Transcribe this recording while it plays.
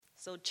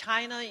So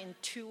China in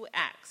 2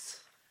 acts.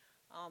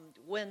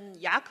 When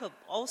Jakob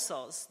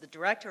Ossos, the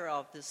director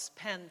of this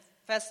Penn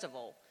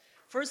Festival,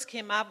 first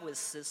came up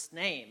with this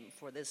name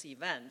for this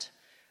event,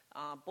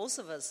 both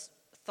of us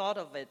thought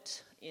of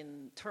it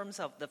in terms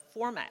of the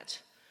format.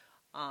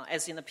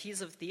 As in a piece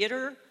of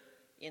theater,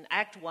 in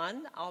Act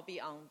 1, I'll be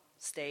on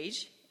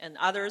stage, and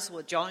others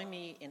will join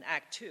me in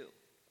Act 2.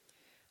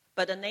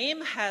 But a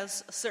name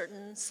has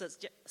certain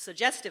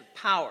suggestive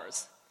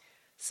powers.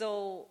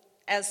 So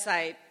as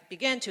I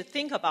began to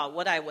think about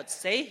what I would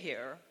say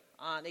here,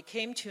 it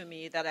came to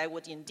me that I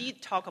would indeed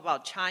talk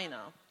about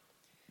China.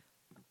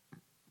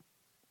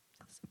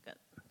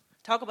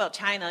 Talk about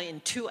China in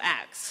 2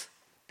 acts.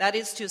 That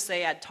is to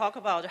say, I'd talk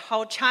about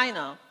how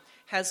China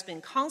has been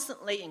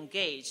constantly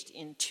engaged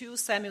in 2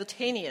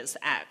 simultaneous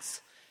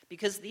acts,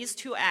 because these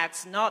 2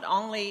 acts not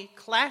only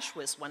clash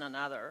with one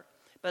another,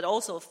 but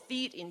also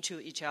feed into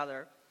each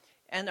other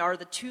and are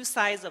the 2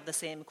 sides of the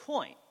same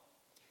coin,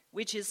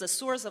 which is a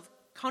source of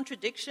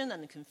contradiction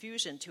and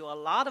confusion to a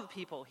lot of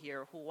people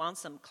here who want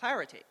some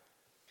clarity.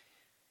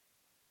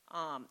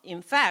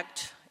 In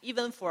fact,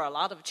 even for a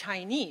lot of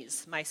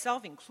Chinese,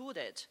 myself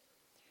included,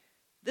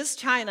 this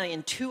China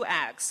in 2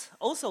 acts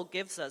also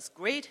gives us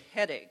great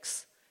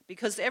headaches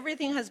because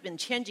everything has been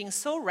changing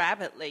so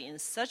rapidly in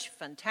such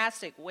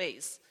fantastic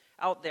ways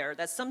out there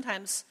that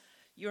sometimes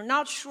you're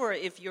not sure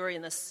if you're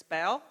in a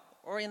spell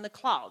or in the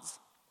clouds.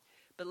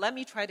 But let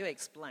me try to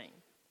explain.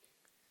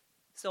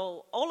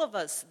 So all of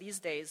us these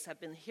days have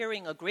been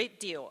hearing a great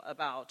deal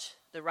about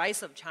the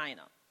rise of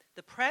China.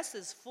 The press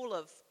is full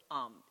of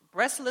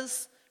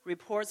breathless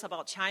reports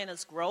about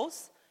China's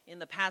growth in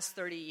the past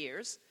 30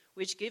 years,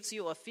 which gives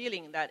you a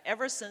feeling that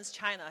ever since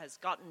China has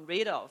gotten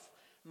rid of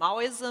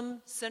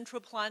Maoism,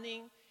 central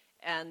planning,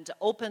 and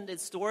opened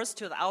its doors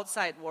to the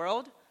outside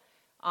world,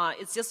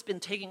 it's just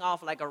been taking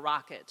off like a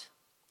rocket.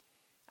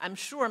 I'm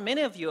sure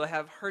many of you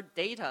have heard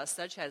data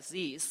such as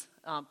these.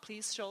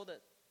 Please show the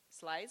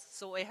slides.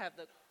 So we have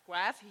the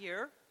graph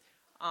here.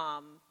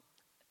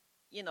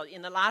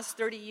 In the last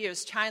 30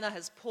 years, China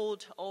has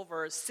pulled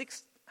over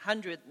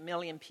 600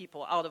 million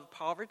people out of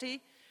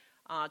poverty.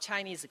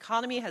 Chinese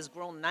economy has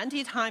grown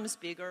 90 times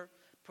bigger.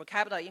 Per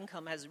capita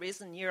income has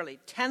risen nearly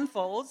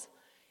tenfold.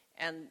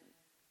 And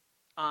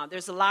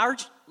there's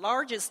the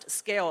largest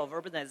scale of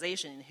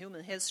urbanization in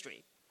human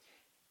history.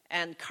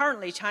 And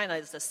currently, China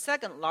is the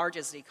 2nd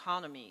largest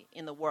economy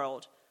in the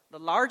world, the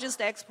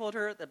largest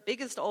exporter, the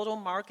biggest auto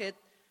market,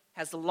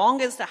 has the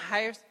longest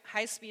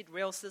high-speed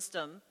rail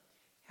system,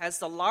 has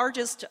the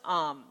largest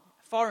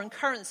foreign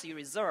currency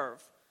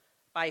reserve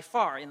by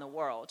far in the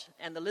world,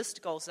 and the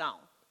list goes on.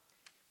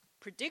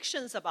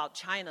 Predictions about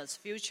China's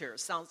future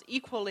sounds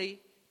equally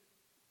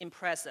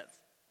impressive.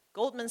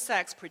 Goldman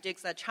Sachs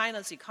predicts that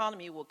China's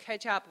economy will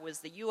catch up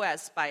with the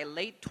US by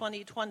late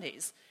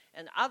 2020s,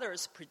 and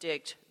others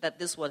predict that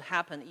this would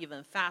happen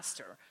even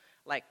faster,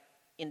 like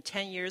in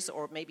 10 years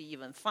or maybe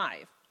even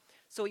 5.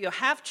 So you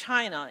have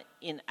China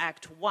in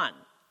Act 1,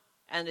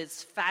 and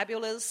it's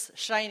fabulous,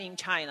 shining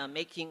China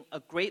making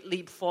a great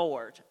leap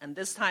forward, and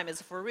this time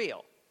it's for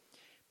real.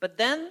 But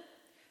then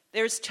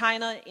there's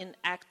China in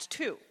Act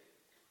 2.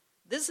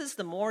 This is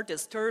the more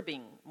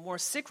disturbing, more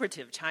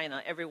secretive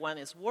China everyone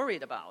is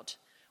worried about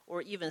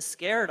or even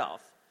scared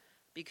of.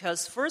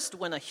 Because first,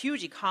 when a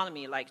huge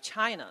economy like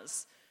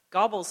China's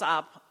gobbles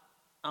up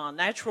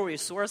natural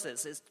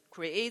resources, it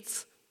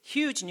creates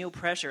huge new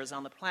pressures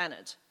on the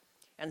planet.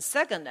 And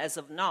second, as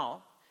of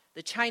now,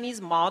 the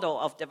Chinese model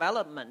of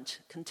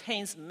development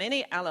contains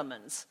many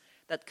elements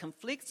that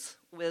conflict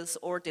with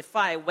or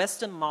defy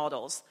Western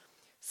models,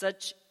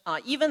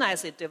 even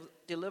as it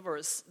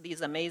delivers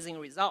these amazing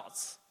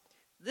results.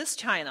 This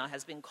China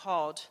has been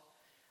called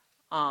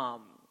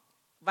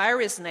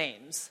various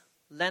names: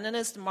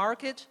 Leninist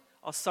market,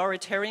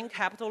 authoritarian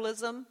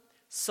capitalism,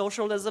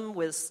 socialism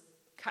with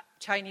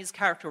Chinese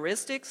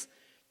characteristics,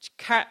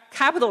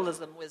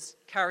 capitalism with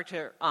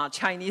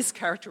Chinese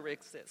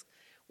characteristics.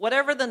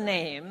 Whatever the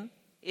name,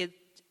 it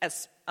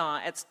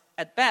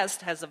at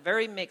best has a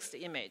very mixed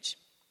image.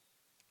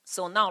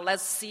 So now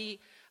let's see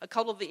a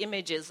couple of the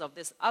images of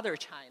this other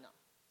China.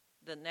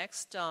 The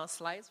next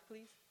slides,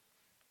 please.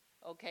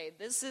 Okay,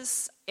 this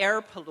is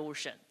air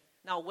pollution.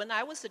 Now, when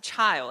I was a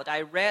child,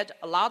 I read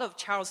a lot of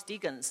Charles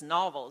Dickens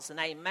novels, and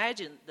I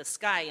imagined the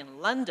sky in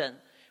London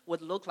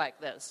would look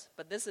like this.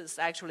 But this is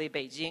actually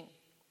Beijing.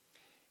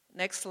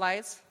 Next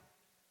slides.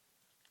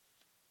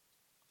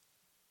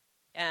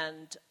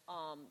 And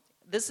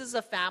this is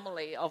a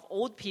family of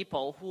old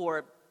people who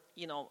were,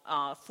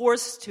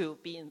 forced to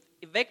be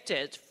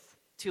evicted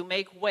to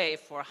make way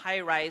for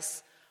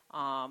high-rise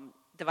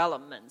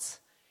developments.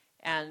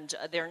 And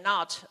they're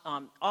not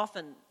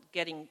often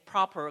getting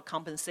proper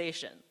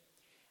compensation.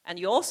 And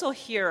you also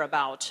hear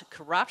about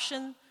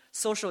corruption,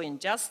 social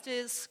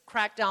injustice,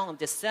 crackdown on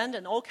dissent,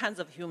 and all kinds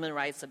of human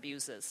rights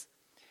abuses.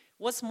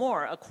 What's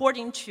more,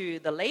 according to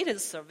the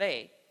latest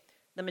survey,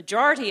 the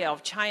majority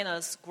of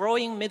China's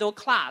growing middle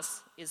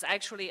class is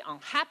actually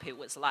unhappy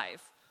with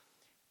life.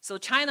 So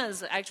China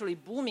is actually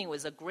booming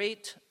with a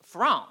great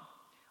frown.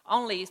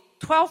 only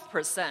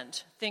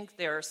 12% think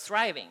they're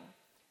thriving,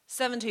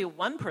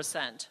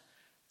 71%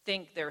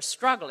 think they're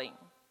struggling,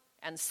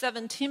 and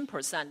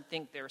 17%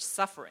 think they're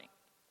suffering.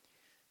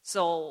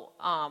 So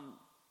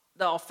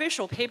the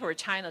official paper,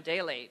 China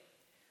Daily,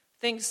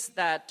 thinks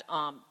that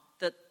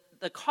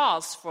the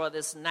cause for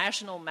this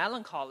national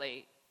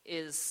melancholy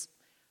is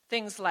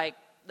things like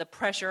the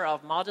pressure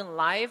of modern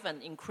life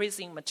and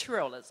increasing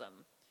materialism.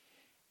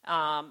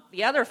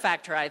 The other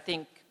factor, I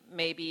think,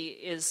 maybe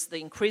is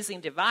the increasing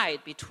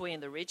divide between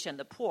the rich and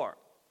the poor.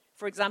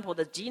 For example,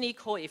 the Gini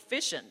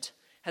coefficient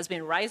has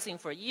been rising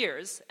for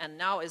years and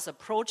now is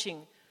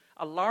approaching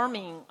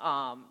alarming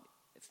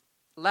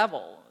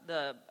level.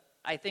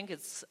 I think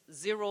it's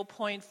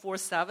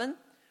 0.47,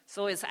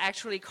 so it's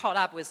actually caught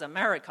up with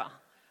America.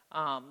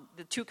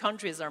 The two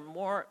countries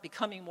are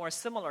becoming more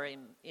similar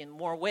in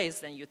more ways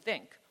than you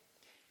think.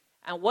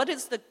 And what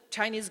is the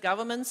Chinese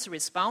government's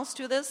response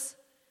to this?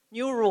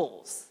 New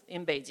rules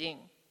in Beijing.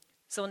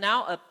 So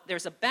now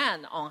there's a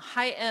ban on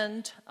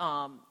high-end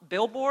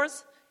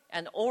billboards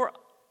and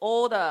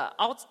all the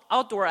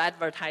outdoor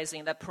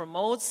advertising that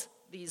promotes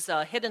these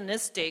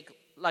hedonistic,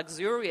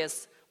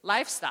 luxurious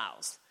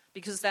lifestyles,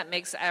 because that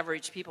makes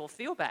average people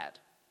feel bad.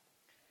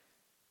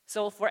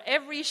 So for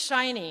every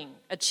shining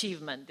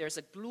achievement, there's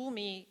a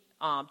gloomy,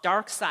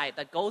 dark side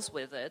that goes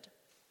with it.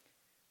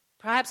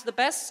 Perhaps the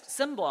best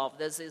symbol of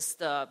this is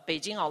the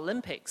Beijing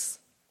Olympics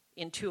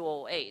in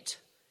 2008.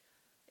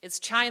 It's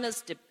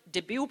China's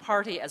debut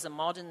party as a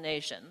modern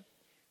nation.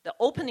 The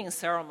opening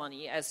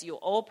ceremony, as you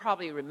all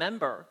probably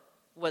remember,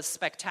 was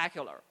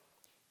spectacular.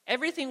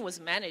 Everything was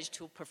managed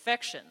to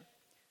perfection,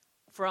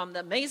 from the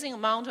amazing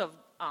amount of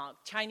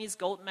Chinese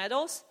gold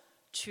medals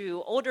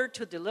to order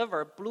to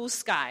deliver blue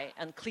sky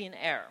and clean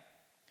air.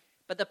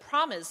 But the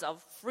promise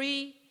of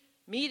free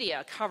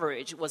media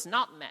coverage was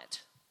not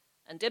met,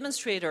 and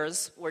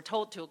demonstrators were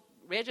told to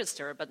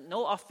register, but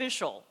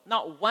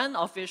not one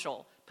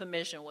official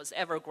permission was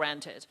ever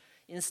granted.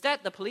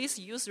 Instead, the police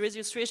used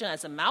registration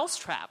as a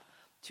mousetrap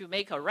to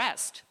make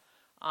arrests,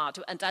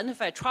 to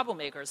identify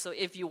troublemakers. So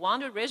if you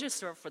want to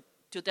register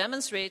to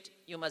demonstrate,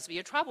 you must be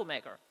a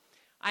troublemaker.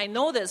 I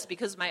know this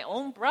because my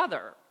own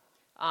brother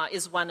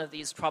is one of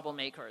these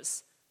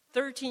troublemakers.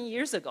 13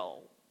 years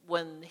ago,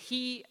 when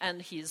he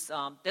and his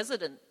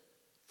dissident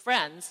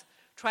friends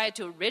tried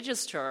to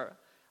register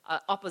an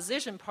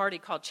opposition party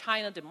called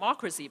China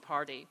Democracy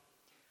Party,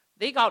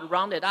 they got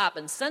rounded up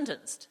and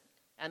sentenced.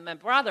 And my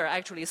brother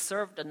actually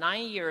served a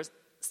 9-year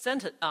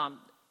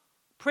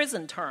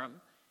prison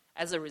term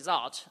as a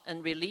result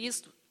and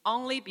released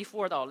only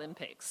before the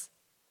Olympics.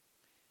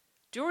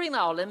 During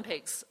the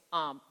Olympics,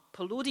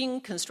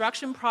 polluting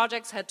construction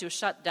projects had to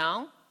shut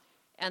down,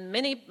 and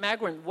many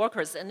migrant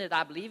workers ended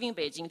up leaving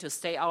Beijing to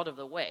stay out of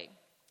the way.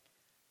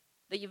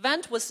 The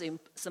event was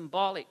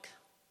symbolic.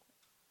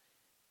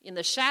 In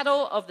the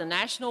shadow of the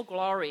national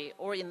glory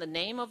or in the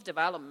name of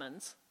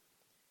development,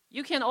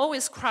 you can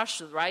always crush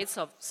the rights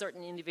of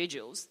certain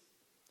individuals.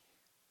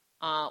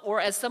 Or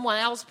as someone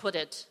else put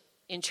it,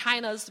 in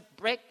China's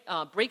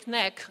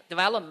breakneck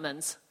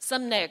developments,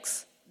 some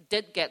necks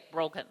did get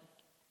broken.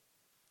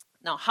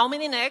 Now, how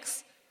many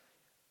necks?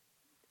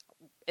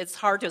 It's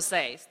hard to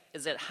say.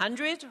 Is it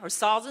 100 or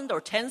 1,000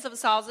 or tens of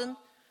thousands?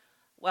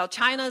 Well,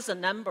 China is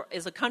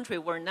a country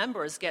where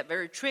numbers get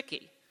very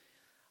tricky.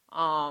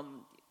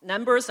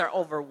 Numbers are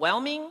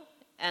overwhelming,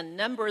 and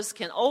numbers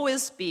can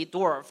always be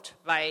dwarfed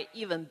by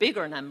even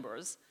bigger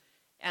numbers.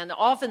 And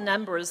often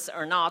numbers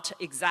are not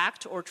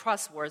exact or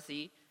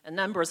trustworthy, and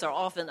numbers are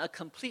often a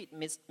complete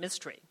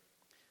mystery.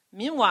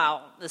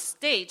 Meanwhile, the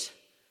state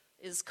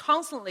is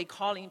constantly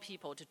calling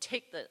people to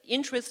take the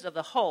interest of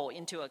the whole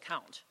into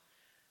account.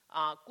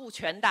 顾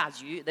全大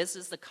局, this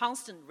is the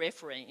constant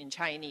refrain in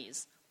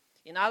Chinese.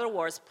 In other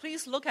words,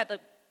 please look at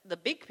the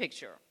big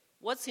picture.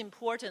 What's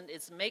important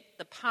is make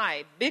the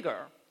pie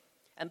bigger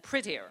and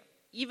prettier,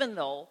 even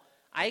though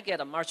I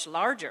get a much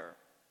larger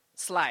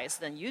slice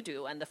than you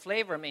do, and the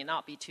flavor may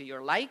not be to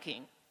your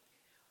liking.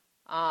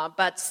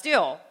 But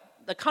still,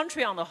 the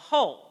country on the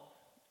whole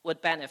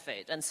would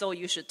benefit, and so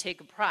you should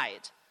take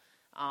pride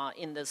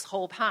in this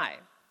whole pie.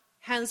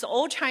 Hence,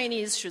 all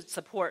Chinese should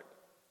support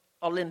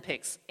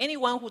Olympics.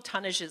 Anyone who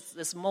tarnishes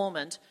this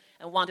moment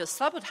and wants to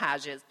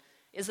sabotage it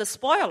is a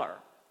spoiler,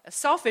 a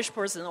selfish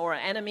person, or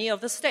an enemy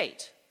of the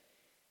state.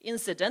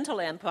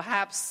 Incidentally, and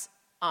perhaps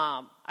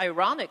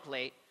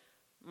ironically,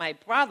 my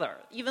brother,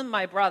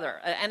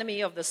 an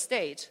enemy of the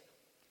state,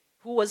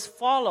 who was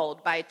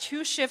followed by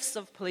 2 shifts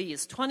of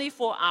police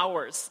 24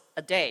 hours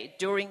a day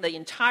during the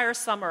entire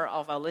summer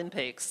of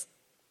Olympics,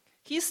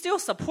 he still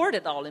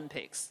supported the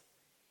Olympics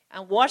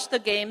and watched the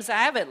games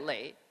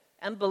avidly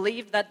and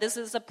believed that this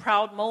is a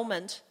proud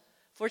moment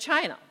for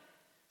China.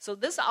 So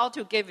this ought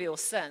to give you a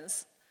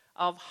sense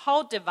of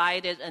how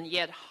divided and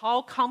yet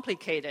how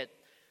complicated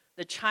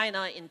the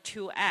China in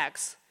 2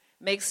 acts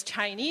makes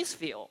Chinese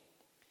feel.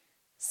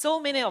 So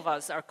many of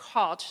us are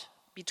caught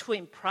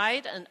between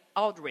pride and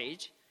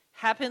outrage,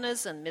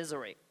 happiness and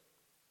misery.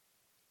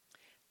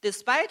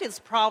 Despite its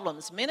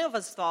problems, many of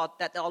us thought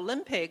that the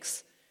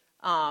Olympics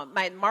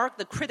might mark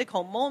the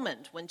critical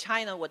moment when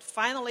China would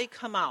finally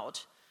come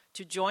out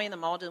to join the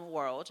modern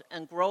world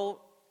and grow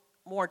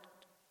more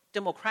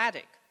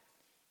democratic.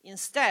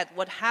 Instead,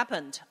 what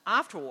happened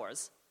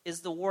afterwards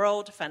is the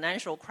world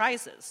financial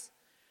crisis,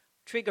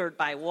 triggered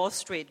by Wall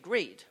Street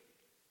greed.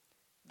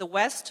 The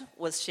West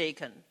was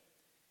shaken.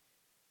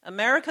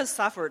 America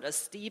suffered a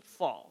steep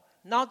fall,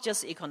 not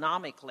just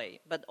economically,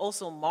 but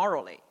also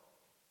morally.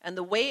 And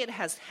the way it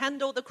has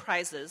handled the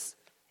crisis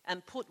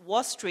and put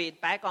Wall Street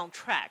back on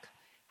track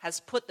has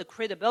put the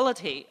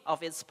credibility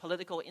of its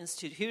political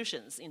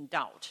institutions in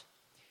doubt.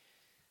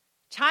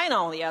 China,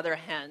 on the other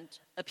hand,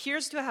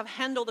 appears to have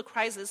handled the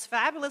crisis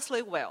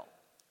fabulously well,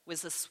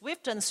 with a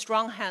swift and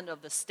strong hand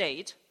of the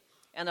state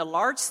and a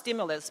large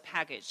stimulus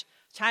package.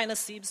 China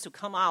seems to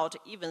come out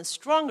even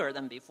stronger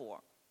than before.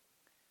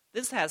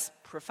 This has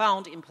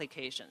profound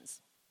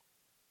implications.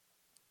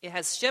 It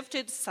has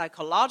shifted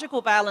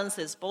psychological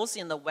balances both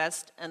in the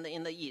West and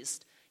in the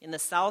East, in the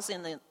South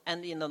and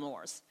in the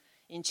North.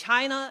 In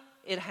China,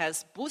 it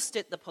has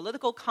boosted the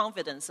political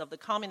confidence of the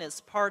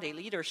Communist Party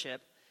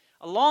leadership,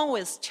 along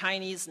with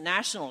Chinese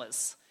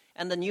nationalists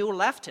and the new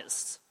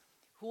leftists,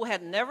 who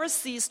had never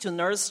ceased to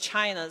nurse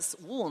China's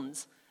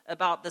wounds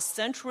about the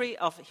century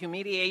of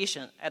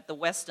humiliation at the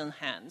Western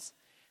hands,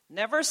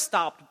 never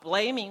stopped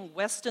blaming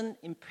Western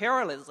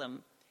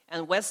imperialism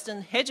and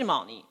Western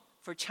hegemony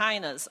for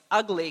China's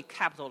ugly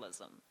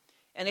capitalism.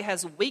 And it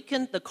has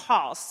weakened the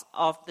cause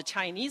of the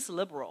Chinese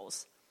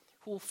liberals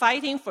who,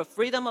 fighting for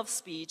freedom of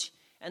speech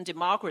and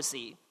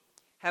democracy,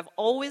 have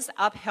always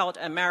upheld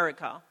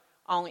America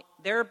on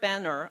their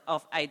banner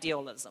of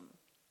idealism.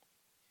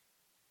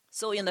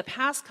 So in the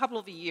past couple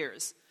of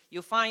years,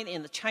 you find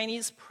in the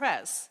Chinese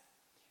press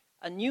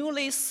a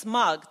newly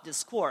smug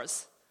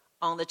discourse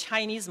on the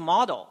Chinese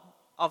model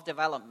of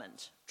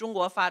development, 中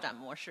国发展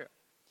模式.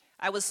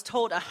 I was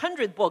told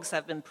 100 books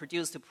have been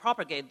produced to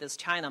propagate this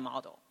China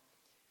model.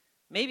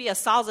 Maybe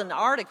 1,000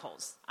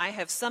 articles. I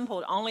have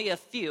sampled only a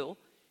few,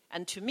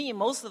 and to me,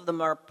 most of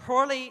them are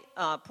poorly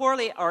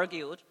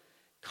argued,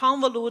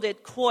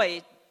 convoluted,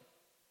 coy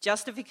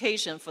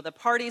justification for the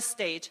party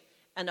state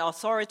and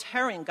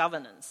authoritarian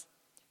governance.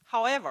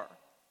 However,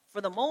 for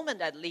the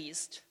moment at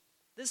least,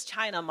 this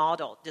China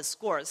model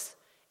discourse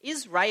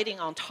is riding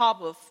on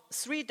top of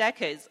 3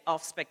 decades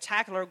of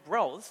spectacular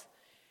growth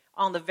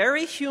on the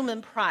very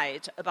human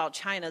pride about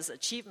China's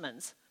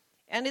achievements,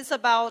 and it's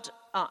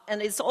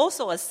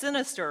also a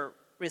sinister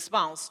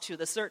response to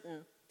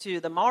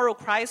the moral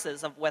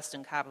crisis of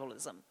Western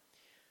capitalism.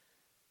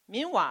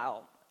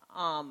 Meanwhile,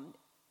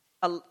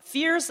 a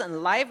fierce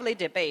and lively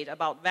debate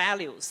about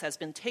values has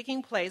been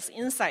taking place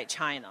inside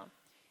China,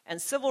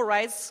 and civil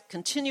rights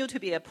continue to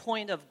be a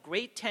point of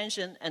great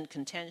tension and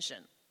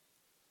contention.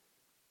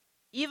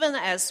 Even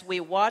as we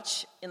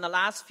watch in the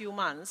last few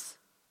months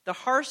the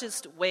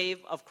harshest wave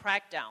of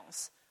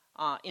crackdowns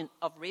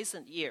of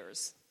recent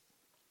years.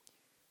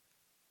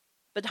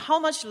 But how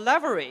much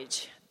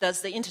leverage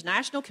does the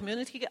international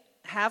community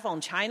have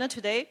on China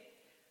today?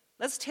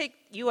 Let's take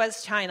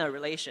U.S.-China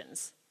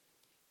relations.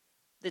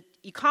 The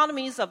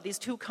economies of these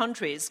two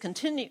countries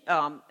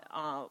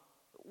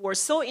were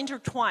so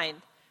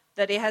intertwined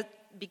that it had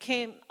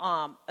became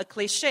a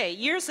cliche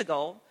years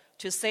ago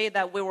to say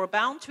that we were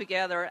bound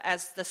together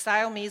as the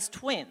Siamese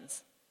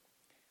twins.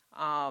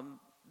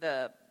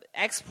 The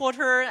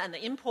exporter and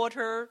the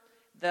importer,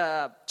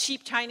 the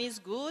cheap Chinese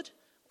good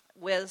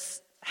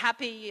with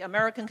happy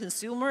American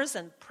consumers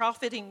and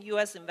profiting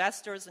U.S.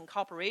 investors and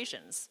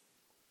corporations.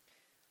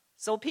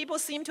 So people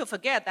seem to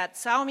forget that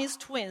Siamese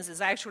twins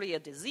is actually a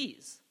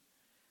disease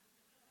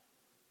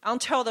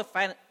until the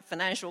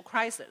financial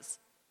crisis.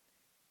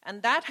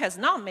 And that has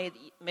not made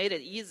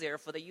it easier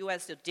for the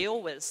U.S. to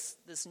deal with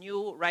this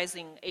new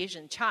rising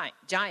Asian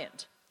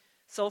giant.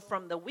 So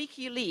from the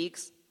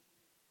WikiLeaks,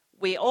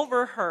 we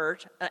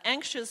overheard an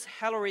anxious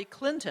Hillary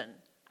Clinton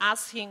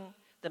asking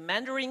the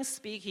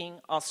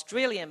Mandarin-speaking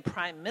Australian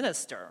Prime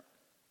Minister,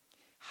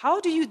 how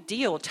do you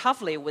deal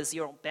toughly with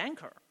your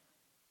banker?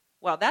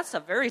 Well, that's a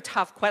very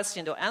tough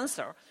question to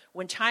answer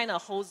when China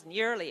holds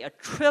nearly $1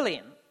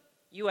 trillion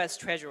U.S.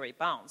 Treasury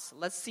bonds.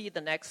 Let's see the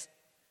next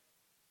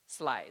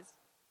slide.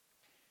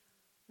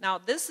 Now,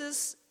 this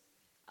is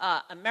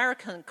an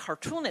American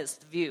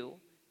cartoonist view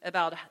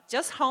about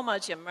just how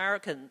much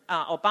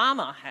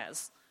Obama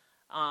has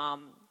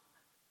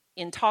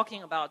in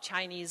talking about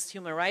Chinese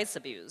human rights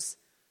abuse.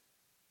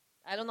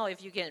 I don't know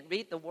if you can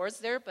read the words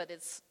there, but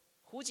it's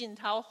Hu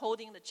Jintao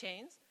holding the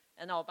chains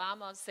and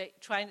Obama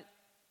trying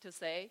to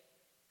say,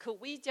 could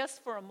we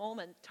just for a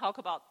moment talk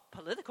about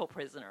political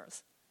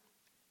prisoners?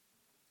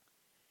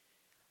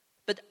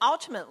 But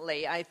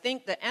ultimately, I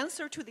think the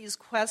answer to these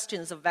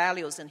questions of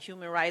values and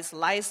human rights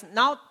lies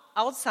not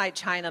outside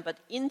China, but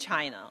in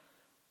China,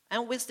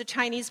 and with the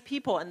Chinese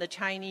people and the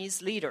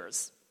Chinese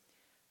leaders.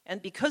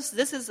 And because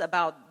this is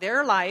about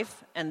their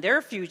life and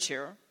their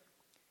future,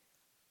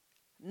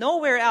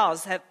 nowhere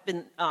else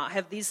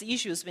have these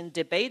issues been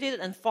debated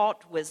and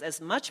fought with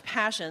as much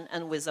passion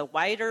and with a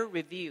wider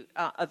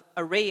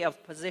array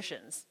of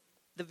positions.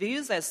 The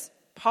views as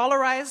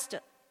polarized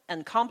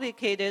and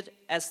complicated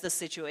as the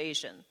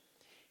situation.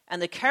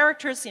 And the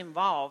characters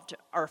involved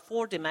are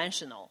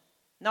four-dimensional,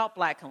 not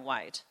black and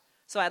white.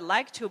 So I'd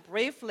like to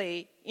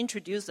briefly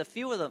introduce a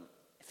few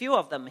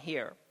of them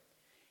here.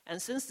 And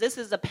since this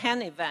is a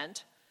pen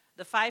event,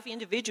 the 5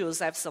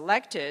 individuals I've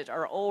selected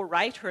are all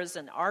writers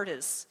and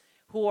artists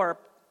who are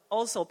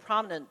also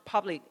prominent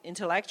public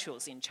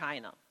intellectuals in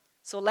China.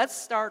 So let's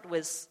start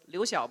with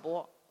Liu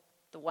Xiaobo,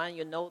 the one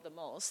you know the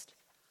most.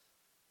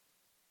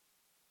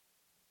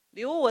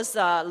 Liu was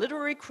a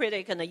literary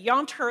critic and a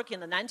young Turk in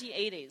the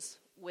 1980s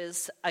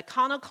with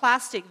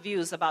iconoclastic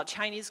views about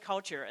Chinese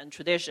culture and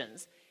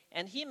traditions.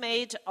 And he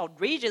made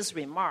outrageous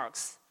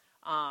remarks,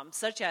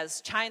 such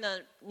as China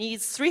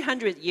needs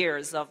 300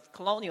 years of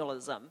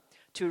colonialism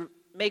to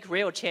make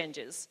real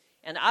changes,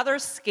 and other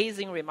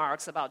scathing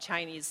remarks about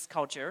Chinese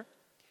culture.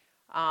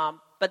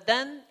 But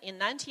then in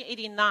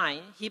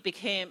 1989, he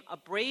became a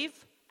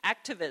brave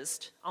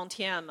activist on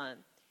Tiananmen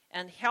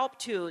and helped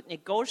to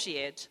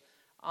negotiate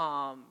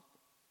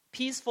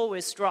peaceful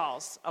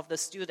withdrawals of the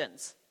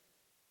students.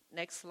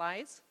 Next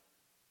slide.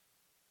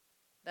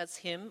 That's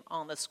him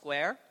on the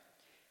square.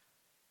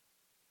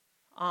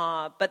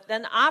 But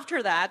then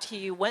after that,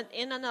 he went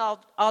in and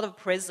out of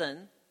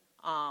prison.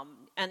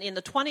 And in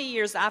the 20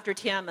 years after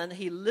Tiananmen,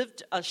 he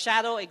lived a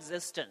shadow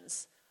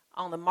existence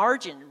on the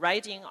margin,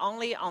 writing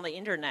only on the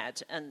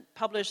internet and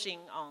publishing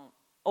on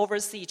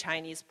overseas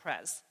Chinese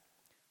press.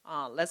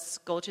 Let's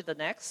go to the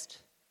next.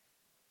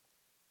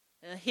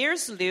 And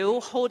here's Liu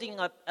holding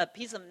a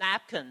piece of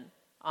napkin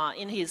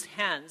in his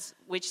hands,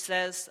 which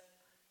says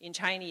in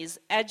Chinese,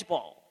 edge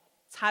ball,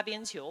 擦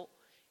边球.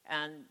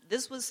 And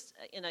this was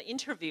in an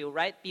interview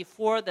right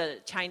before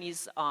the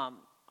Chinese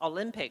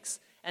Olympics.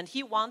 And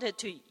he wanted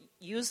to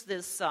use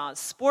this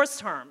sports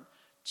term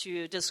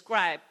to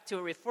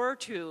refer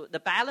to the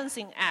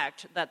balancing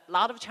act that a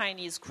lot of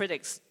Chinese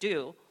critics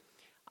do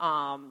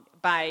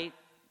by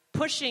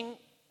pushing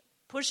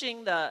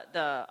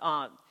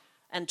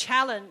and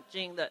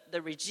challenging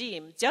the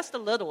regime just a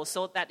little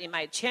so that it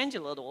might change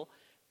a little,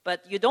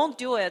 but you don't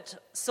do it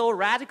so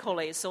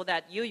radically so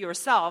that you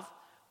yourself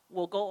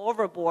will go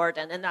overboard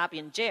and end up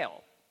in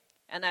jail.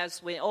 And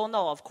as we all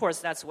know, of course,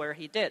 that's where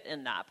he did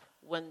end up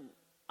when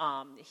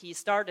he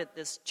started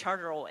this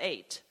Charter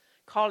 08,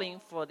 calling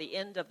for the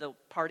end of the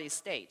party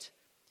state.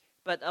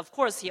 But of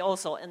course, he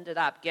also ended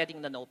up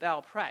getting the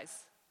Nobel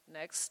Prize.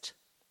 Next.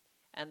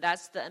 And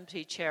that's the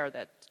empty chair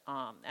that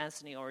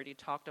Anthony already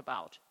talked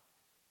about.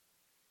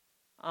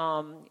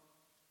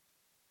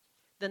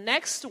 The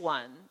next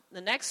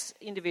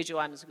individual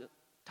I'm going to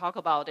talk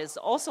about is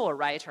also a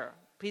writer.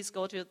 Please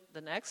go to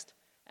the next.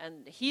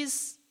 And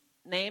his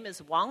name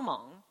is Wang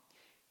Meng.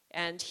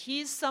 And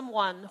he's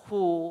someone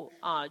who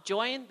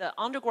joined the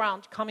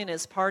underground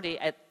Communist Party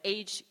at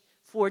age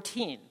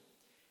 14.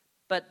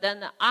 But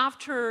then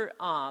after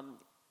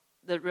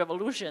the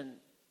revolution,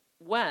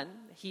 when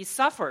he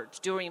suffered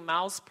during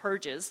Mao's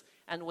purges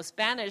and was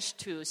banished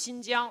to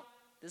Xinjiang,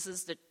 this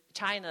is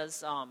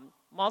China's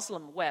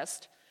Muslim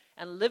West,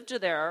 and lived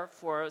there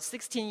for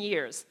 16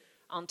 years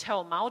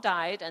until Mao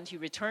died, and he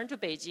returned to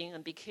Beijing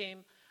and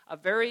became a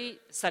very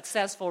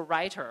successful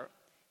writer.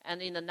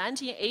 And in the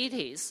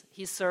 1980s,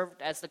 he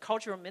served as the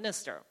cultural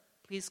minister.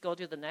 Please go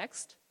to the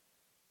next.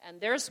 And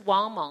there's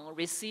Wang Meng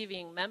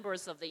receiving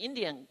members of the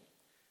Indian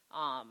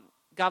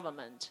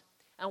government.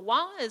 And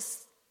Wang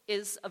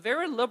is a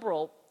very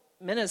liberal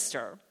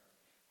minister,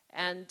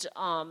 and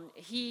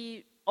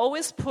he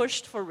always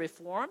pushed for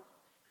reform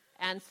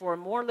and for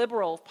more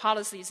liberal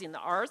policies in the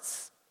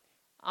arts.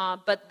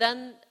 But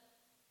then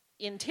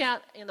in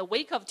the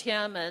wake of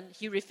Tiananmen,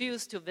 he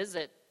refused to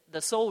visit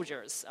the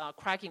soldiers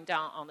cracking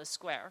down on the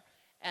square.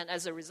 And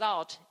as a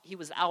result, he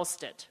was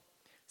ousted.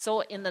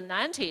 So in the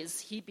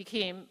 90s, he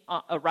became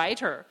a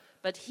writer.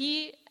 But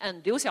he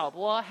and Liu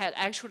Xiaobo had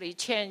actually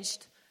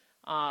changed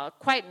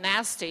quite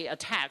nasty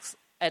attacks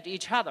at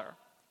each other,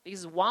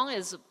 because Wang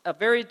has a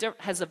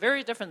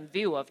very different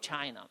view of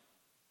China.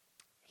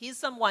 He's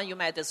someone you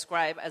might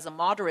describe as a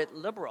moderate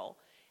liberal,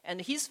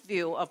 and his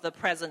view of the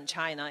present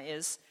China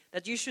is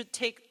that you should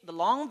take the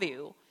long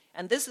view,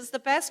 and this is the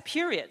best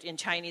period in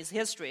Chinese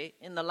history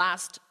in the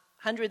last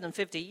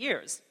 150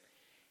 years.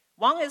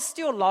 Wang is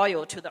still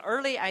loyal to the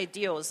early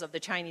ideals of the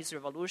Chinese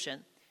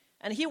Revolution,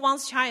 and he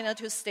wants China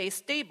to stay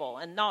stable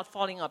and not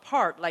falling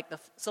apart like the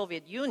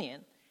Soviet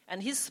Union,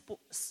 and he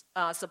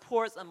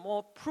supports a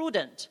more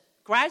prudent,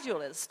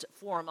 gradualist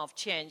form of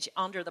change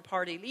under the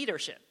party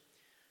leadership.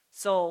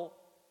 So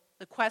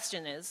the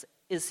question is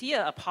he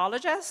an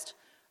apologist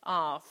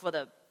for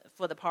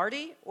the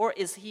party, or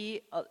is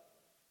he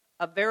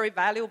a very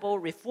valuable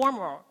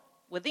reformer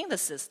within the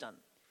system?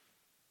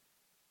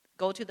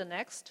 Go to the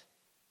next.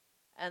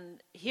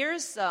 And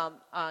here's a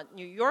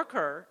New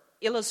Yorker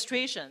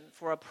illustration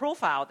for a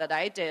profile that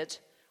I did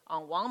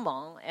on Wang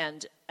Meng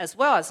and as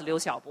well as Liu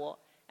Xiaobo.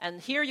 And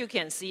here you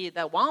can see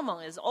that Wang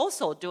Meng is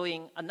also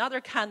doing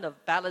another kind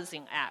of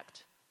balancing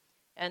act.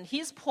 And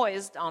he's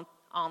poised on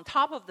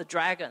top of the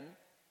dragon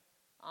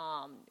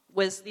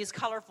with these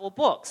colorful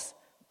books.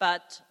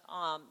 but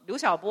Liu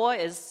Xiaobo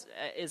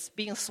is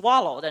being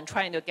swallowed and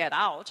trying to get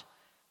out.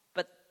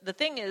 But the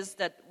thing is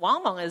that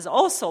Wang Meng is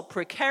also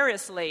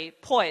precariously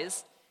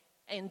poised,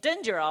 in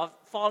danger of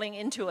falling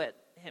into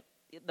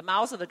the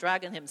mouth of the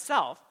dragon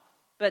himself.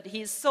 But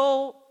he's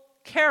so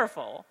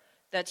careful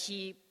that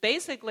he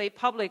basically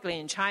publicly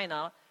in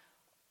China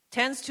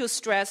tends to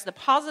stress the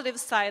positive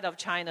side of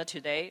China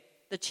today.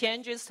 The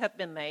changes have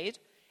been made,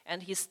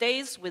 and he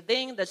stays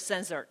within the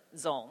censored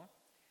zone.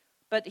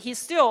 But he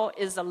still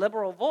is a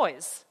liberal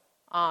voice,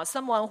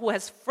 someone who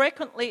has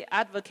frequently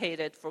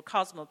advocated for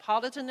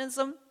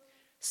cosmopolitanism,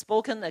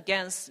 spoken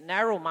against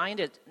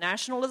narrow-minded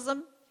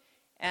nationalism,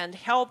 and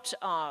helped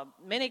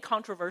many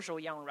controversial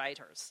young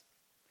writers.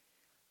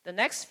 The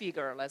next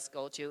figure let's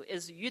go to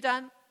is Yu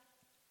Dan.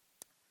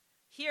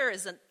 Here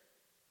is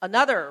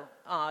another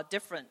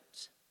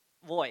different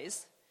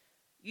voice.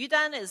 Yu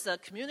Dan is a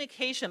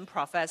communication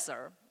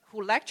professor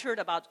who lectured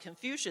about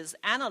Confucius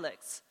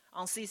Analects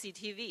on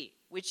CCTV,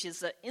 which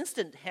is an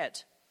instant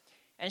hit.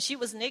 And she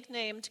was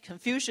nicknamed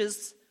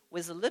Confucius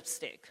with a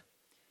lipstick.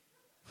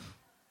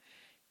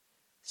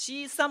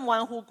 She's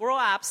someone who grew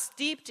up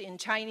steeped in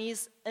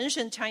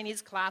ancient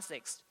Chinese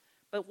classics.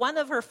 But one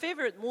of her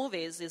favorite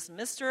movies is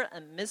Mr.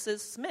 and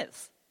Mrs.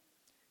 Smith.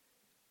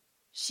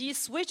 She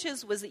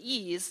switches with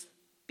ease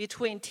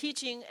between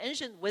teaching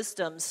ancient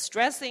wisdom,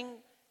 stressing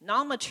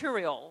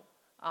non-material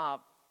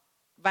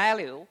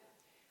value,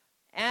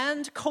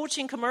 and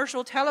coaching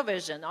commercial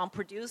television on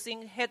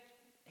producing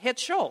hit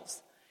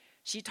shows.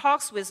 She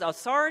talks with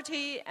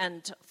authority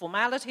and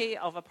formality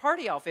of a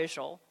party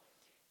official,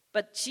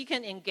 but she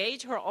can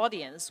engage her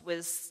audience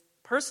with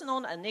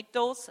personal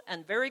anecdotes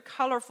and very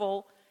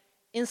colorful,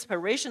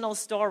 inspirational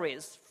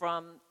stories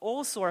from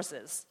all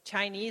sources,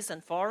 Chinese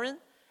and foreign,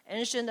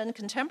 ancient and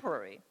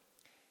contemporary.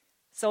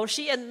 So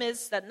she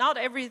admits that not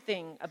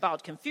everything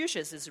about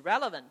Confucius is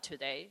relevant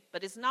today,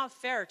 but it's not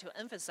fair to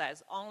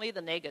emphasize only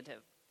the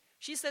negative.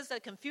 She says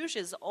that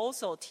Confucius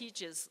also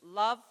teaches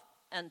love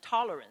and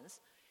tolerance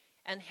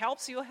and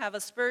helps you have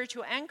a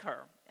spiritual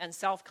anchor and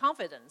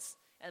self-confidence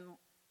and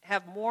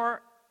have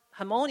more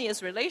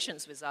harmonious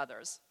relations with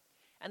others.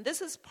 And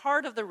this is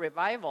part of the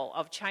revival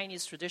of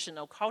Chinese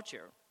traditional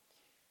culture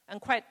and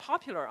quite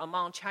popular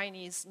among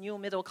Chinese new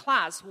middle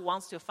class who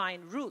wants to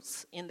find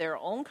roots in their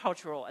own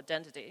cultural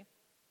identity.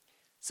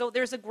 So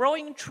there's a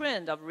growing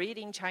trend of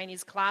reading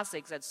Chinese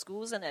classics at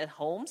schools and at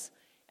homes,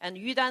 and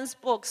Yu Dan's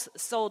books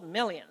sold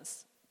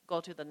millions.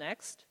 Go to the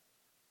next.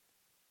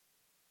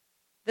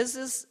 This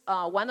is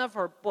one of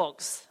her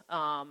books,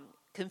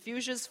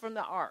 Confucius from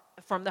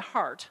the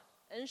Heart,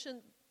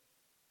 Ancient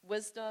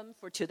Wisdom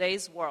for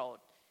Today's World,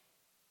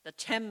 the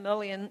 10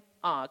 million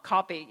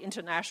copy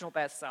international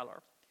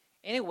bestseller.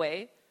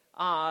 Anyway,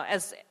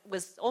 as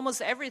with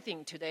almost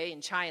everything today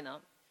in China,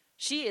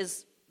 she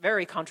is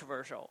very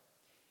controversial.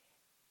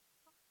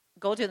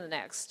 Go to the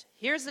next.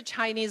 Here's a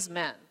Chinese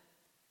man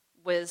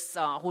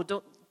who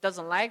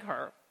doesn't like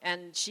her,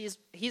 and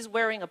he's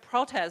wearing a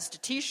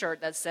protest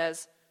T-shirt that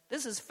says,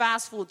 "This is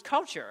fast food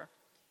culture,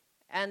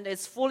 and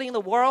it's fooling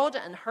the world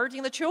and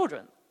hurting the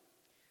children."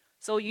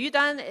 So Yu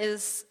Dan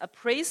is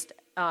praised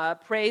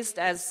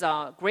as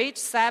a great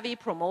savvy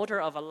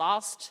promoter of a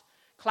lost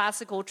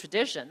classical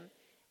tradition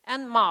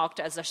and mocked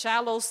as a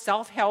shallow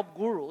self-help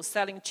guru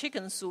selling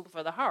chicken soup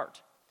for the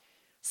heart.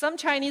 Some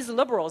Chinese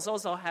liberals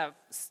also have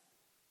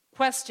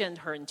questioned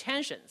her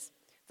intentions.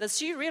 Does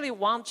she really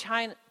want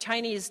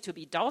Chinese to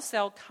be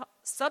docile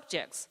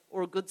subjects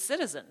or good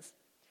citizens?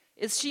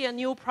 Is she a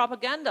new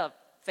propaganda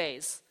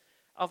face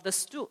of the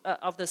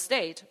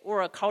state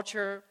or a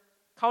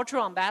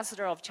cultural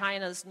ambassador of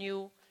China's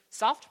new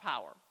soft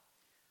power?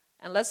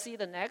 And let's see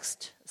the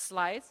next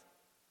slide.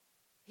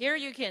 Here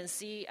you can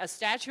see a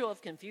statue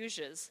of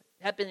Confucius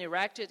had been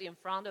erected in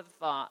front of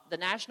the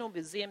National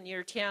Museum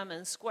near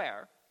Tiananmen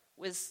Square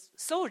with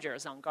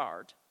soldiers on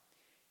guard.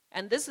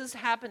 And this is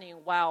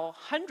happening while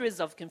hundreds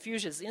of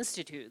Confucius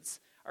institutes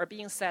are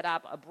being set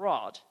up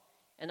abroad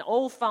and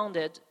all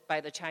funded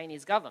by the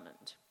Chinese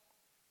government.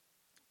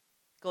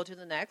 Go to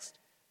the next.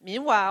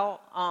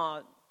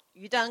 Meanwhile,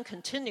 Yu Dan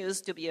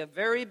continues to be a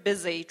very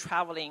busy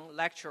traveling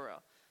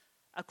lecturer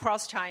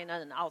across China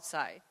and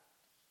outside.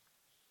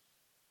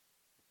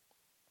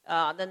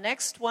 The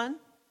next one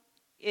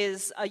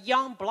is a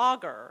young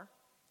blogger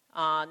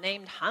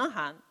named Han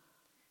Han,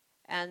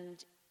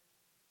 and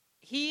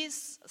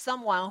he's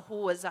someone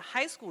who was a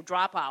high school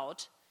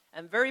dropout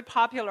and very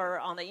popular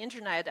on the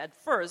internet at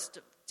first,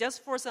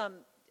 just for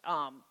some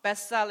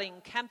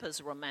best-selling campus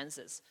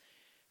romances.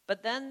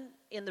 But then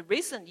in the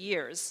recent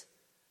years,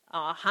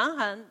 Han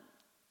Han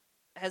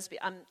has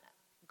been,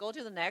 go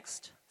to the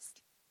next.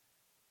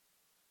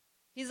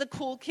 He's a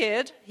cool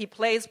kid. He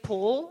plays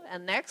pool,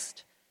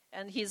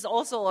 and he's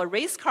also a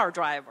race car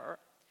driver.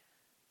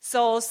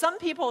 So some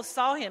people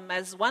saw him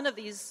as one of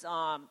these,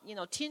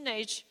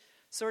 teenage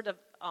sort of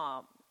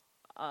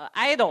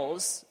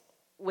idols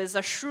with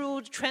a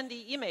shrewd,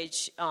 trendy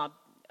image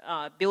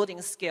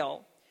building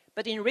skill.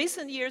 But in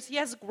recent years, he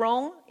has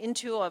grown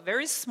into a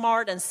very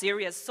smart and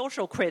serious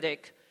social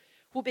critic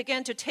who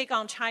began to take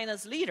on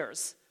China's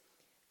leaders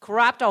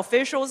corrupt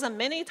officials, and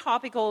many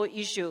topical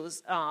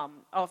issues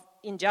of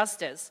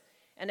injustice.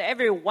 And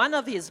every one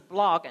of his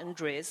blog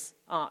entries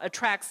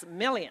attracts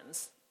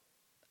millions,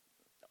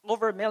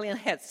 over 1 million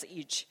hits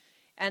each.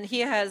 And he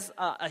has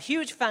a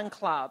huge fan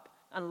club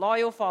and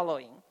loyal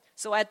following.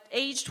 So at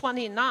age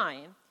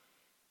 29,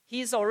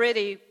 he's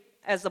already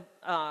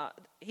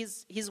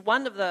he's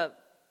one of the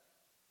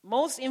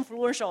most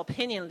influential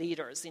opinion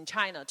leaders in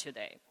China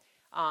today,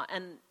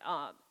 and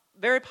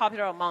very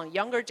popular among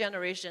younger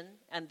generation.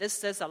 And this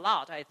says a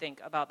lot, I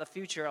think, about the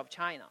future of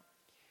China.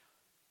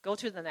 Go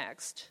to the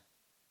next.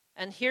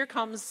 And here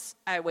comes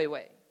Ai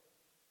Weiwei.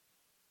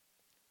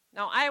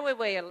 Now, Ai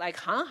Weiwei, like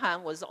Han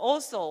Han, was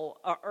also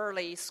an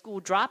early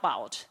school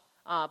dropout,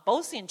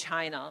 both in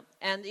China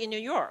and in New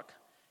York.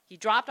 He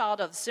dropped out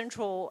of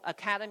Central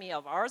Academy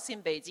of Arts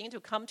in Beijing to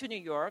come to New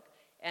York,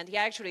 and he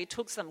actually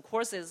took some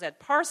courses at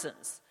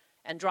Parsons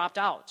and dropped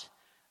out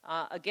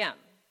again.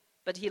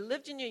 But he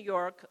lived in New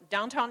York,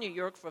 downtown New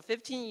York, for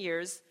 15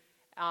 years,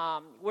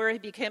 where he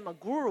became a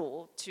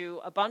guru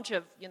to a bunch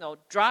of,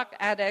 drug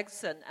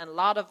addicts and a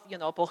lot of,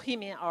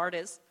 bohemian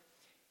artists.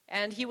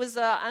 And he was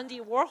an Andy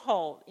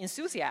Warhol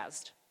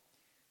enthusiast.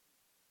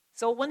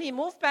 So when he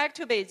moved back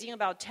to Beijing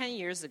about 10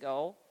 years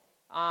ago,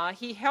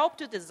 he helped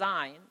to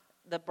design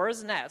the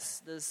bird's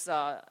nest, this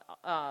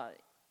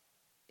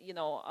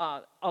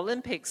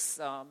Olympics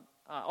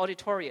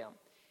auditorium.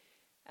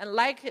 And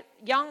like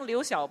young Liu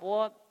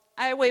Xiaobo,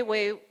 Ai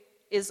Weiwei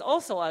is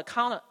also an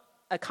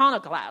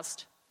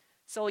iconoclast.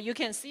 So you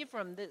can see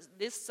from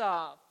this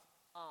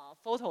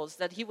photos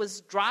that he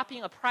was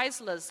dropping a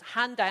priceless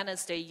Han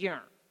Dynasty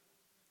yarn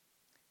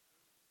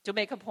to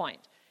make a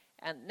point.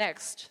 And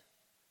next.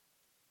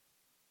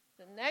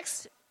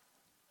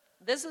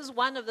 This is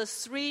one of the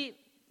three,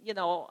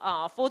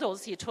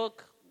 photos he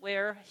took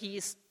where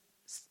he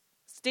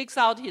sticks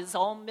out his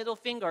own middle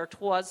finger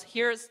towards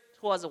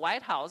the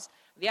White House.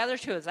 The other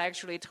two is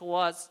actually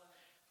towards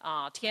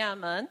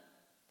Tiananmen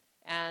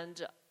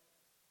and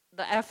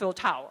the Eiffel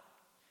Tower.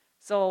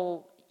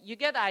 So you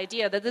get the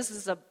idea that this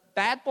is a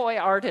bad boy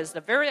artist,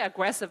 a very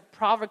aggressive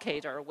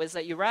provocator with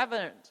an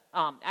irreverent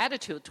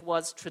attitude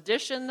towards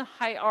tradition,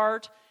 high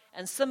art,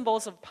 and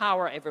symbols of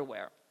power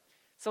everywhere.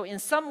 So in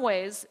some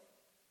ways,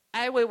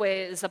 Ai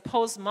Weiwei is a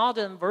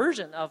postmodern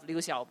version of Liu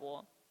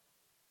Xiaobo.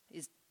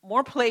 He's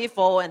more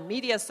playful and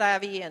media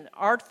savvy and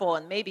artful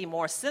and maybe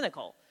more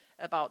cynical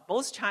about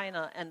both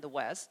China and the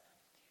West.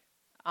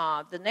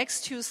 The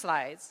next two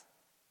slides,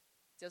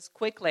 just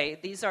quickly,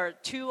 these are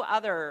two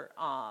other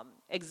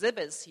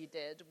exhibits he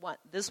did.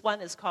 This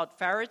one is called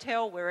Fairy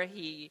Tale, where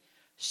he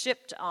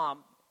shipped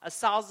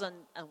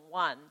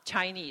 1,001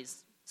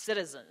 Chinese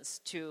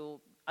citizens to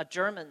a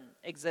German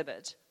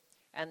exhibit.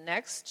 And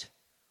next,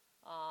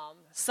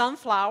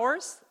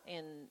 Sunflowers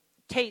in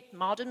Tate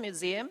Modern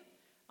Museum,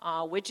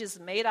 which is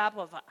made up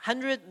of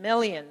 100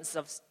 millions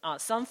of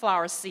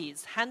sunflower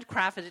seeds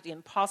handcrafted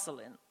in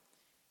porcelain,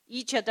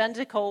 each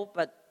identical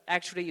but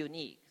actually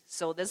unique.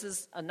 So this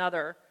is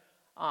another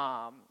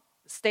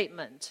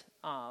statement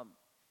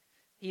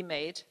he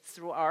made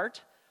through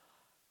art.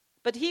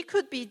 But he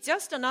could be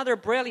just another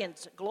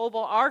brilliant global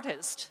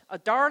artist, a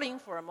darling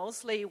for a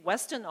mostly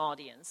Western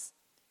audience,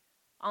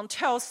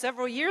 until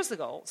several years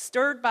ago,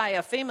 stirred by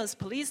a famous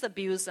police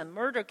abuse and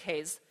murder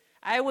case,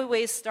 Ai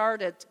Weiwei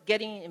started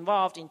getting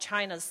involved in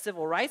China's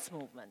civil rights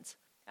movement,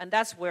 and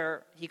that's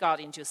where he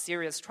got into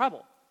serious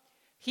trouble.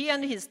 He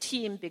and his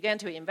team began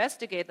to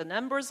investigate the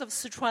numbers of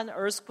Sichuan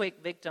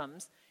earthquake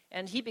victims,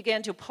 and he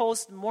began to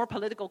post more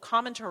political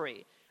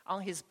commentary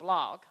on his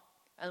blog.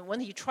 And when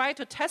he tried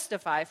to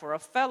testify for a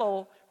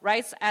fellow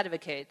rights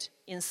advocate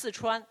in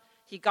Sichuan,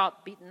 he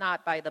got beaten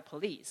up by the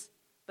police.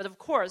 But of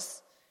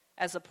course,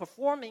 as a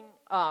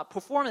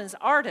performance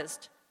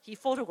artist, he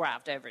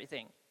photographed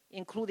everything,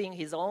 including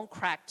his own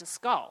cracked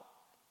skull.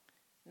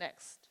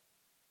 Next.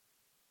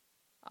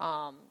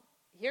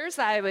 Here's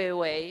Ai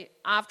Weiwei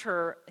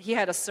after he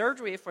had a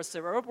surgery for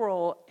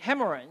cerebral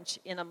hemorrhage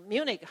in a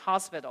Munich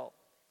hospital,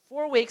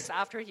 4 weeks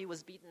after he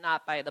was beaten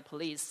up by the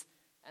police.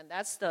 And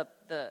that's the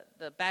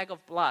bag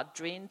of blood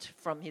drained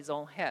from his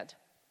own head.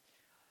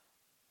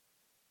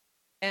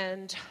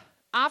 And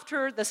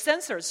after the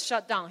censors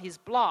shut down his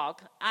blog,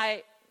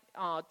 I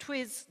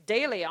tweets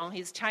daily on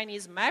his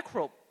Chinese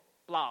macro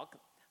blog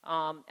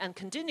and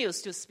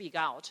continues to speak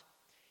out.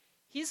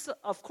 He's,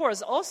 of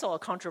course, also a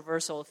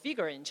controversial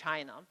figure in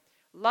China,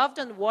 loved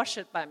and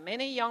worshipped by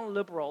many young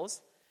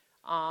liberals,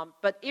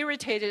 but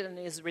irritated and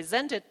is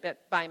resented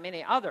by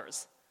many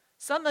others.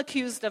 Some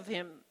accused of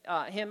him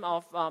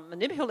of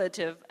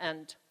manipulative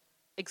and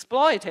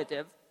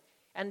exploitative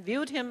and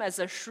viewed him as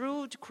a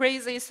shrewd,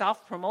 crazy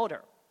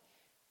self-promoter.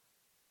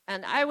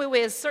 And Ai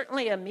Weiwei is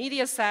certainly a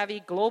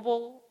media-savvy,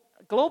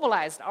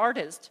 globalized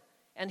artist,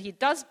 and he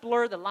does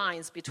blur the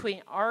lines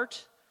between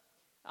art,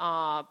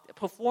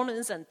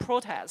 performance, and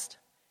protest.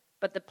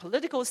 But the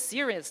political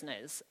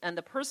seriousness and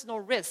the personal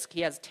risk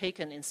he has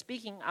taken in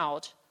speaking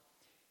out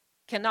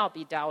cannot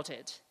be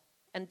doubted.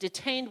 And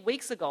detained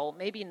weeks ago,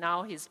 maybe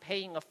now he's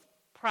paying a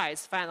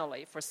price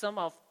finally for some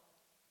of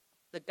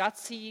the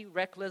gutsy,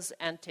 reckless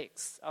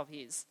antics of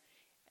his.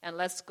 And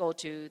let's go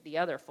to the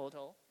other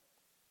photo.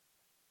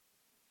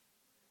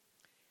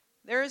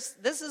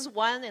 This is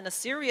one in a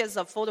series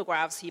of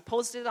photographs he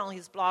posted on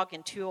his blog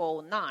in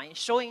 2009,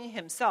 showing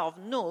himself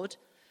nude,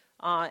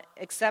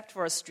 except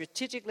for a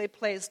strategically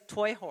placed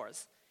toy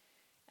horse.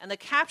 And the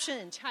caption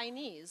in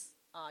Chinese,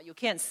 you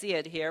can't see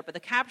it here, but the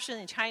caption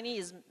in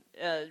Chinese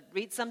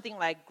reads something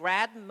like,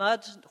 "Grad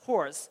mud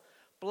horse,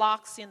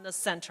 blocks in the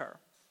center."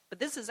 But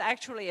this is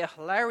actually a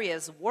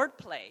hilarious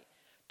wordplay,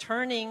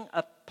 turning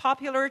a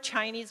popular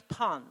Chinese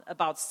pun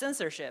about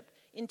censorship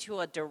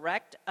into a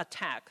direct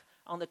attack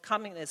on the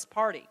Communist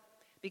Party.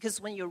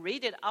 Because when you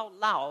read it out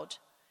loud,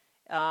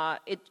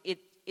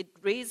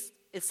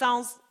 it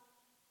sounds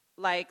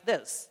like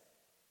this: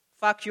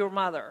 "Fuck your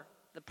mother,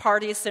 the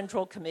party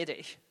central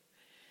committee."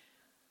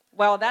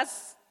 Well,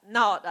 that's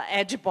not an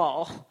edge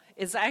ball.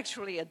 It's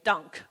actually a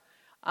dunk.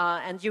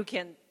 And you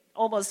can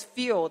almost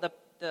feel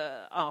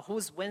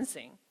who's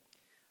wincing.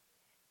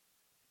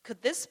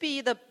 Could this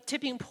be the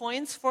tipping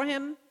points for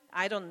him?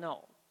 I don't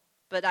know.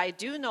 But I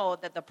do know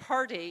that the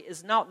party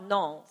is not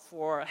known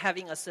for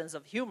having a sense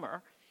of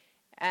humor.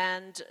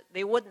 And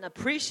they wouldn't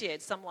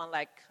appreciate someone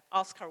like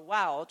Oscar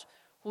Wilde,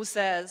 who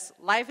says,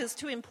 "Life is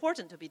too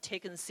important to be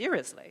taken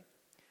seriously."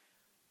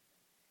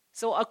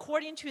 So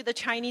according to the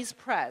Chinese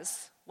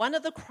press, one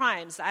of the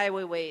crimes Ai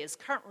Weiwei is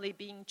currently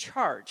being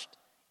charged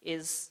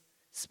is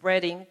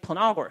spreading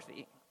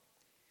pornography.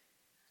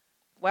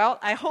 Well,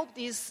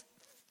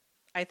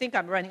 I think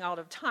I'm running out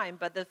of time,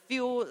 but the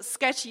few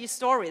sketchy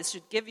stories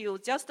should give you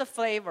just a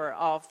flavor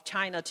of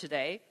China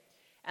today.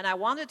 And I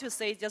wanted to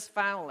say just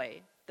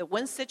finally that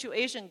when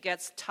situation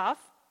gets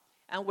tough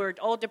and we're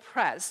all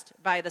depressed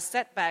by the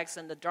setbacks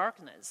and the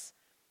darkness,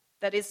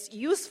 that it's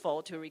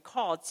useful to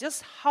recall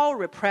just how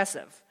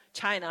repressive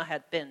China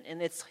had been in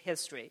its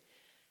history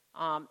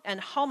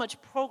and how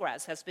much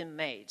progress has been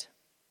made.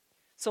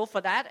 So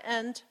for that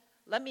end,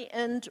 let me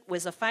end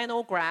with a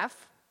final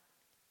graph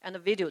and a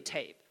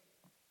videotape.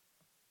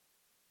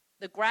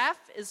 The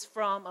graph is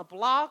from a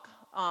blog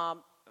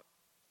of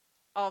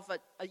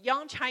a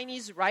young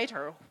Chinese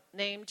writer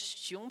named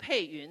Xiong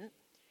Peiyun,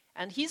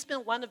 and he's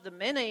been one of the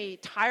many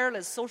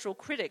tireless social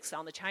critics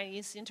on the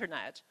Chinese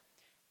internet.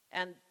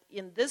 And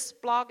in this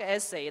blog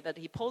essay that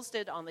he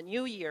posted on the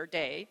New Year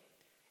day,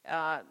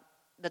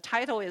 the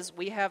title is,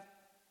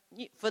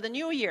 "For the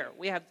New Year,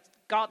 we have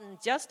gotten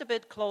just a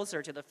bit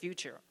closer to the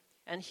future."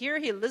 And here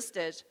he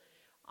listed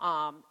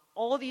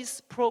all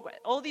these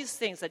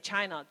things that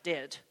China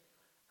did.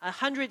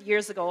 100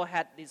 years ago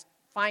had this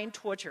fine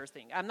torture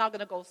thing. I'm not going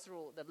to go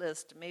through the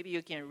list. Maybe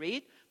you can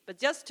read. But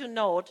just to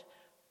note,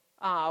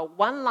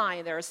 one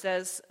line there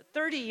says,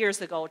 30 years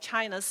ago,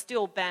 China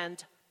still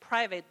banned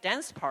private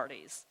dance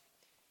parties.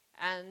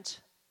 And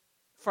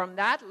from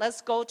that,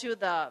 let's go to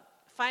the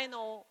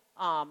final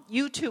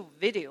YouTube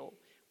video,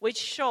 which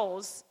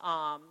shows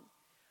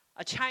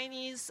a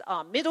Chinese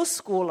middle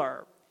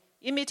schooler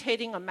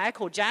imitating a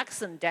Michael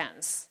Jackson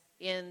dance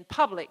in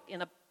public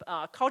in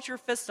a culture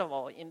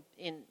festival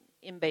in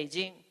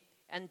Beijing,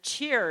 and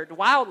cheered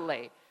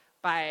wildly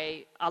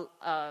by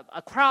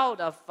a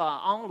crowd of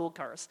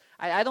onlookers.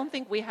 I don't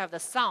think we have the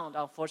sound,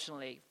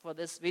 unfortunately, for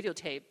this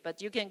videotape,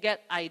 but you can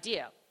get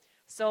idea.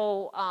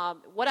 So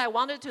what I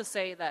wanted to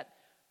say that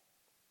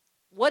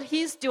what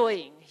he's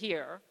doing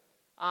here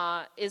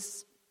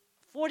is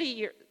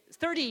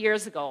 30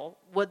 years ago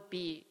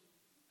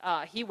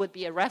he would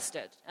be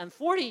arrested, and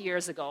 40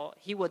 years ago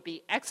he would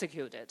be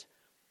executed.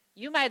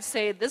 You might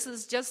say this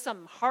is just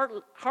some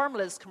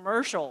harmless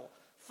commercial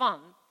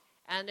fun,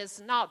 and it's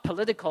not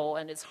political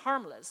and it's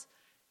harmless.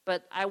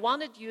 But I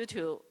wanted you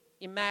to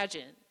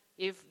imagine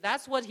if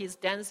that's what he's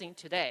dancing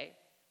today,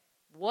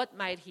 what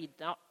might he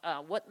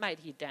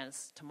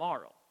dance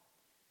tomorrow?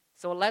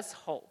 So let's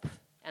hope,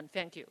 and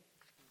thank you.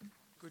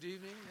 Good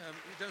evening.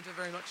 We don't have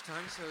very much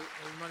time, so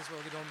we might as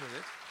well get on with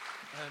it.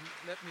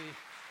 Let me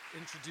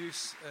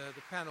introduce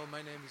the panel.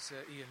 My name is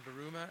Ian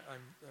Buruma.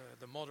 I'm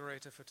the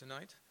moderator for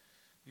tonight.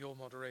 Your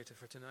moderator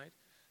for tonight.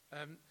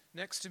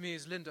 Next to me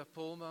is Linda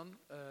Polman,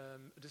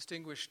 a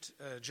distinguished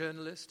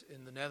journalist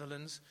in the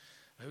Netherlands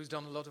who's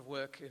done a lot of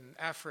work in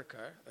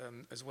Africa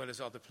as well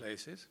as other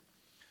places.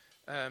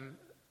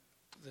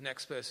 The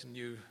next person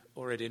you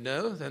already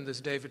know. Then there's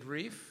David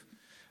Rieff,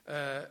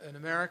 an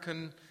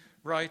American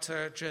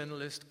writer,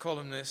 journalist,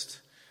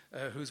 columnist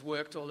who's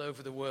worked all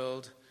over the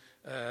world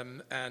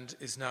and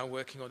is now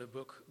working on a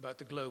book about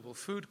the global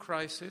food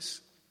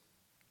crisis.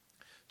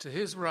 To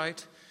his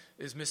right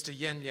is Mr.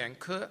 Yan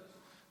Lianke,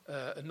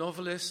 a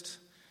novelist.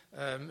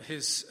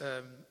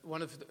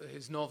 One of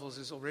his novels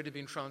has already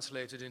been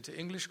translated into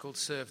English, called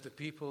Serve the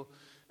People.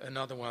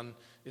 Another one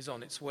is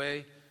on its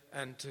way.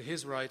 And to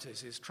his right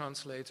is his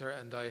translator,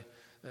 and I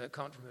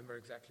can't remember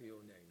exactly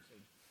your name.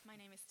 My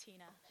name is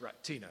Tina.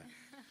 Right, Tina.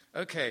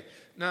 Okay.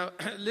 Now,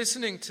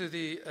 listening to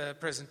the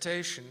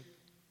presentation,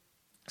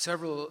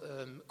 several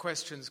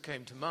questions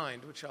came to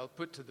mind, which I'll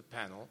put to the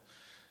panel.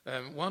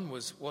 One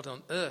was, what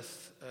on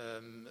earth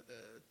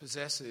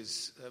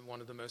possesses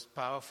one of the most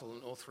powerful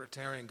and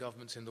authoritarian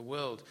governments in the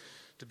world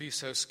to be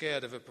so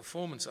scared of a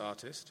performance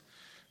artist.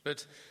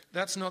 But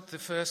that's not the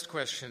first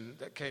question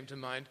that came to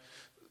mind.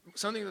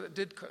 Something that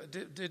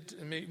did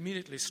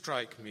immediately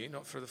strike me,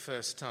 not for the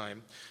first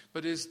time,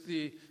 but is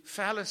the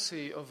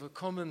fallacy of a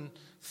common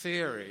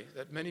theory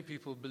that many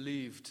people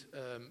believed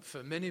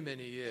for many,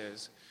 many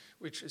years,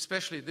 which,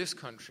 especially this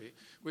country,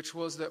 which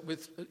was that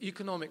with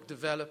economic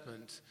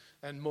development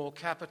and more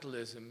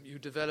capitalism, you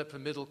develop a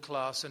middle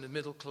class, and a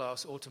middle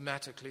class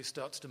automatically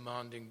starts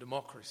demanding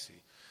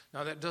democracy.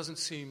 Now, that doesn't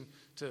seem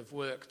to have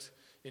worked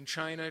in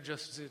China,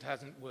 just as it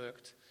hasn't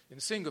worked in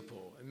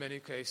Singapore. In many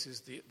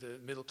cases, the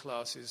middle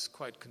class is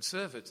quite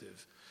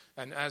conservative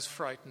and as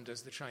frightened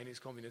as the Chinese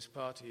Communist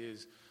Party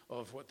is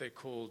of what they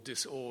call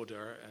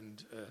disorder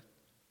and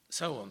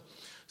so on.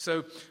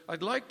 So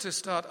I'd like to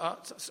start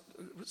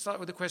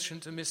with a question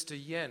to Mr.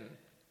 Yan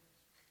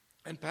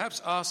and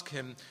perhaps ask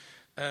him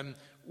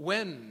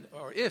when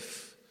or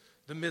if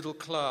the middle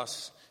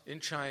class in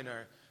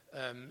China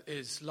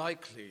is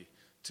likely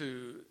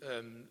to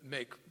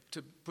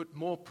put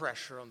more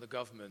pressure on the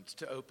government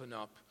to open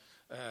up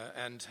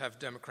and have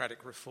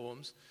democratic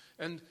reforms.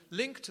 And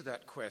linked to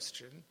that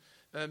question,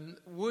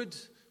 would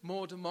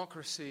more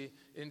democracy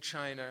in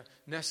China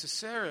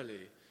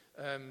necessarily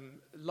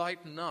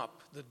lighten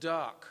up the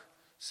dark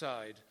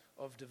side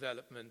of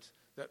development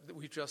that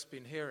we've just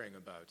been hearing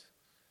about?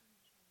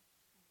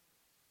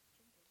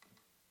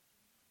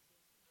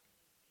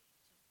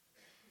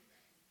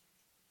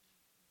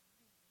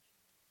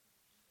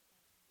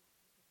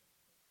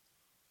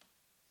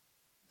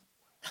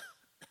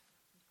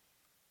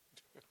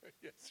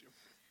 Yes,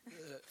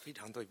 非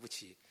常对不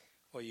起，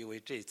我以为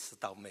这次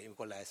到美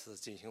国来是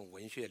进行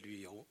文学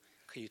旅游，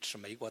可以吃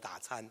美国大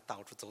餐，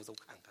到处走走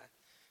看看。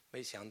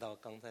没想到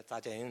刚才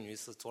查建英女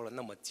士做了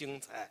那么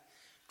精彩、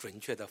准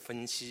确的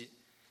分析，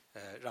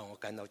让我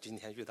感到今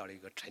天遇到了一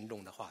个沉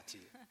重的话题。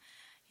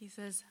He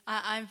says,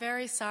 I'm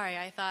very sorry.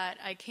 I thought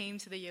I came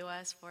to the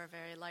U.S. for a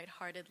very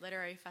lighthearted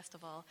literary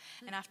festival,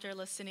 and after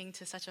listening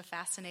to such a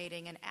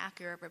fascinating and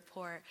accurate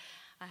report,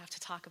 I have to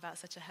talk about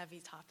such a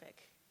heavy topic.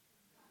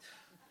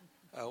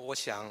 我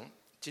想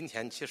今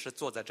天其实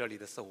坐在这里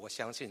的时候，我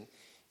相信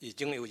已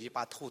经有一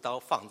把屠刀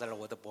放在了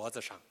我的脖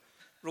子上。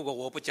如果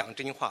我不讲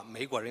真话，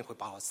美国人会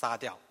把我杀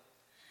掉。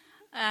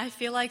I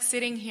feel like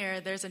sitting here,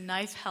 there's a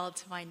knife held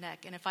to my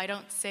neck, and if I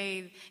don't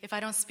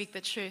speak the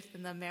truth,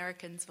 then the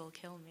Americans will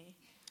kill me.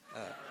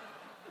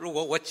 如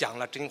果我讲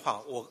了真话，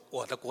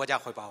我的国家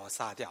会把我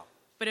杀掉。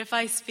But if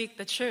I speak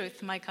the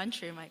truth, my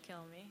country might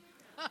kill me.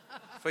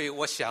 所以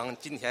我想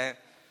今天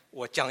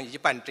我讲一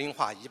半真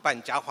话，一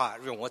半假话，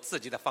用我自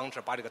己的方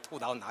式把这个屠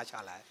刀拿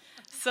下来。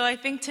So I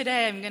think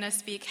today I'm going to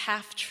speak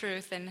half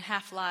truth and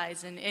half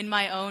lies, and in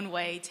my own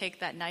way, take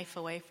that knife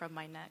away from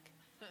my neck.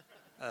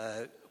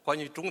 关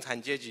于中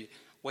产阶级，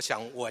我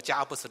想我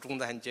家不是中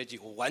产阶级，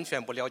我完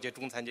全不了解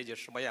中产阶级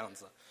什么样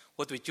子。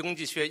我对经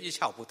济学一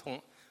窍不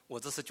通，我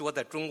只是觉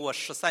得中国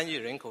13亿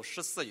人口、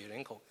14亿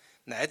人口，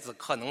乃至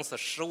可能是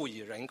15亿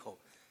人口，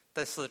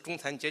但是中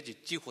产阶级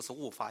几乎是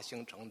无法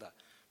形成的。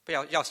不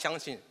要相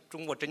信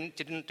中国真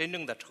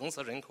正的城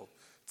市人口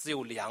只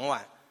有2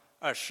万、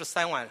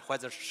13万或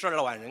者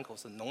12万人口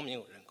是农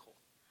民人口。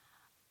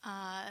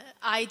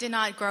I did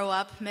not grow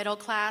up middle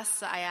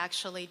class. I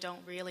actually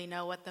don't really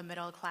know what the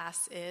middle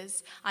class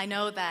is. I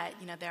know that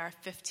there are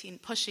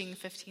pushing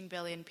 15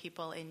 billion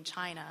people in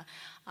China,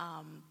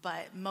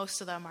 but most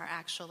of them are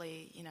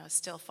actually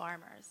still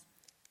farmers.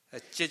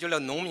 解决了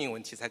农民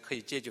问题才可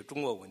以解决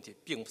中国问题，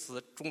并不是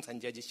中产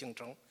阶级形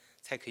成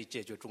才可以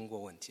解决中国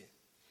问题。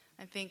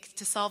I think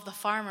to solve the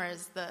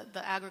farmers,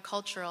 the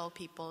agricultural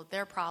people,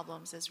 their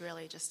problems is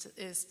really just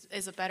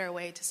is a better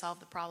way to solve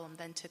the problem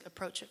than to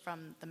approach it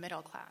from the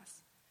middle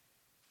class.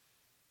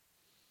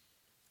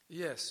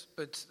 Yes,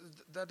 but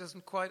that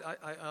doesn't quite.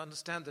 I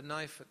understand the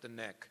knife at the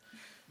neck,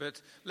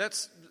 but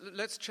let's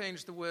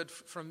change the word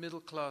from middle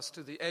class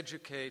to the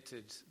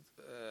educated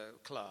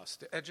class,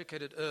 the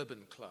educated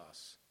urban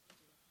class.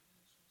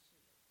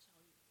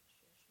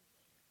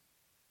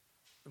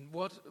 And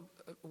what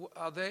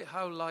are they?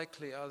 How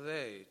likely are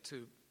they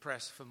to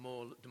press for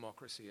more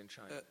democracy in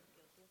China?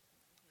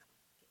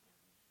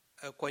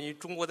 关于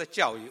中国的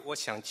教育，我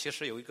想其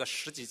实有一个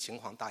实际情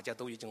况，大家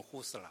都已经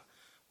忽视了。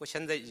我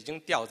现在已经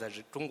调在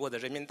中国的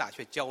人民大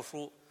学教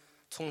书，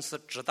从此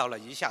知道了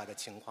以下的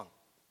情况。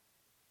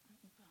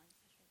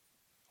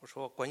我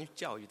说关于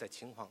教育的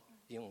情况，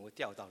因为我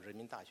调到人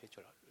民大学去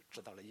了。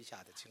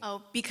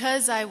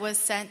Because I was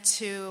sent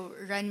to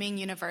Renmin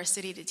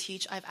University to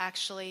teach, I've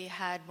actually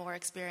had more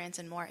experience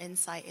and more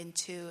insight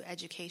into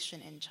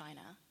education in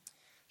China.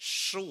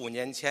 15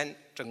年前，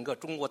整个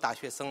中国大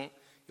学生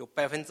有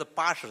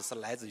80%是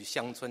来自于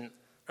乡村，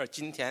而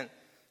今天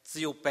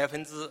只有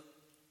20%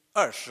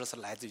是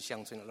来自于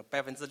乡村了，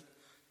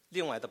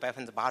另外的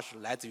80%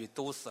来自于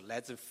都市，来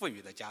自于富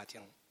裕的家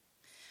庭。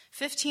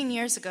15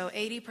 years ago,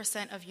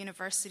 80% of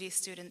university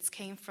students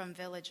came from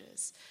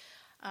villages.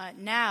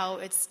 Now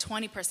it's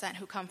 20%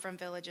 who come from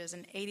villages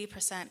and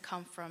 80%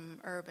 come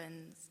from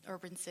urban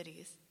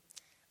cities.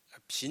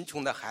 贫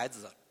穷的孩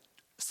子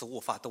是无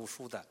法读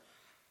书的，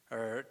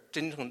而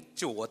真正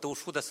就我读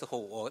书的时候，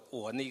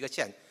我那个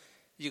县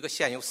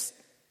有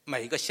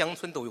每个乡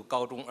村都有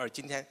高中，而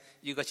今天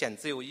一个县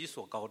只有一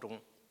所高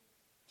中。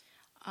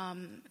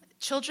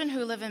Children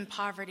who live in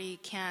poverty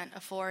can't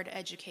afford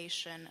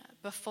education.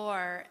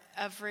 Before,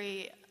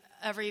 every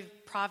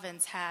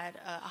province had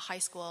a high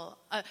school.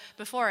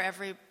 Before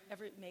every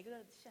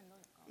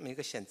每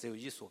个县只有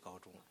一所高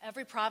中。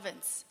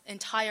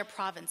entire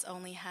province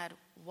only had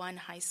one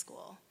high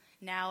school.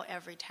 Now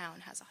every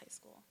town has a high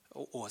school.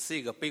 我是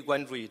一个悲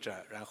观主义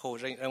者，然后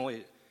认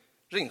为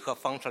任何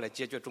方式来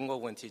解决中国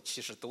问题，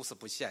其实都是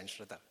不现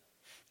实的。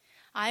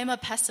I am a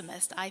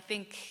pessimist. I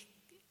think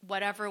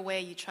whatever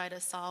way you try to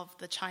solve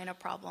the China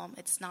problem,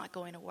 it's not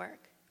going to work.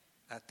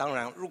 当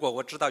然，如果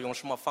我知道用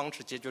什么方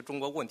式解决中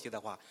国问题的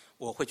话，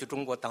我会去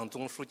中国当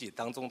总书记、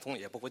当总统，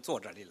也不会坐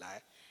这里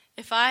来。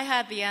If I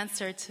had the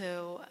answer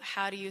to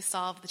how do you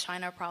solve the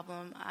China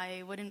problem,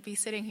 I wouldn't be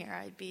sitting here.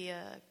 I'd be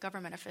a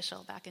government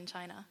official back in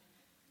China.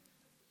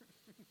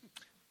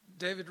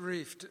 David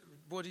Rieff,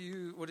 what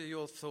are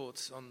your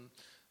thoughts on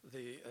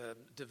the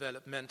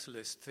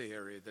developmentalist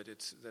theory that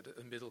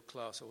a middle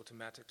class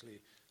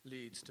automatically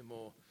leads to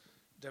more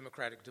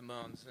democratic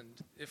demands? And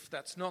if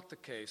that's not the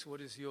case, what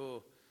are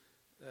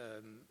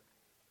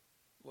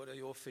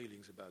your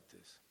feelings about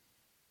this?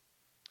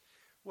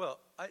 Well,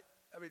 I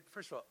mean,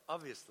 first of all,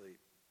 obviously,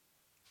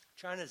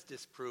 China's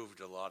disproved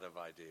a lot of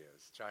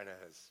ideas. China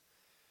has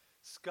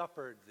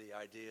scuppered the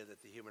idea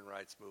that the human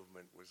rights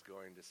movement was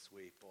going to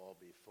sweep all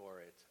before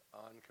it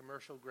on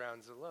commercial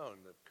grounds alone.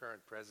 The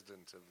current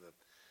president of the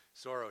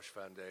Soros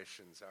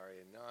Foundation, Zha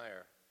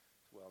Jianying,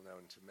 well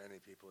known to many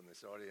people in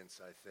this audience,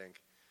 I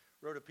think,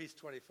 wrote a piece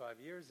 25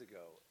 years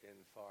ago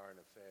in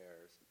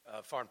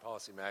Foreign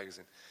Policy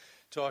magazine,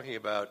 talking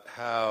about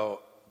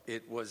how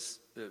it was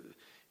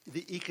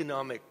the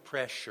economic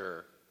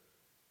pressure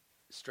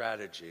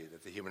strategy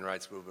that the human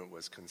rights movement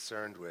was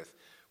concerned with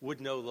would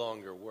no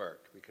longer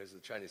work because the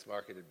Chinese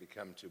market had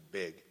become too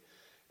big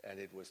and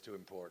it was too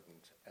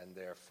important, and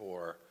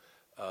therefore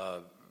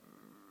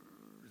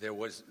there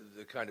was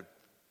the kind of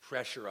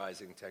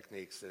pressurizing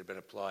techniques that had been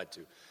applied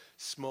to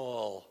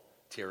small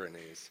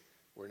tyrannies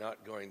were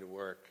not going to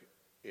work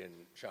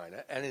in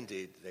China, and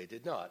indeed they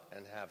did not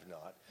and have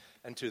not.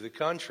 And to the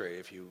contrary,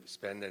 if you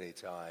spend any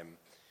time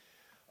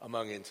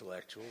among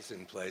intellectuals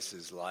in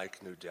places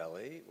like New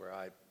Delhi, where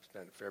I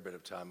spent a fair bit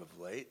of time of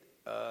late,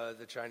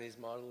 the Chinese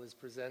model is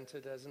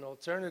presented as an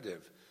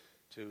alternative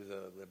to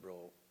the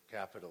liberal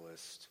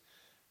capitalist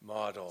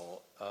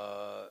model,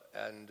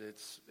 and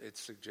it's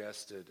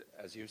suggested,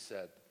 as you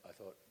said, I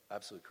thought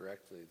absolutely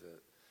correctly,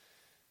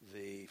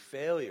 the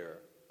failure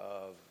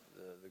of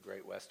the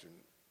great Western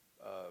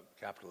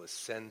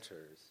capitalist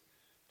centers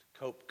to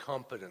cope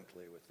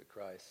competently with the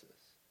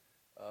crisis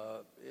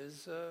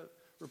is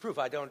reproof.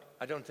 I don't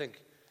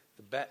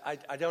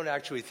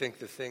actually think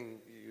the thing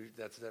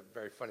that's that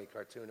very funny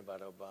cartoon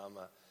about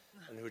Obama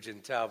and Hu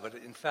Jintao, but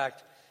in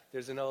fact,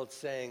 there's an old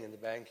saying in the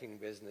banking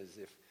business: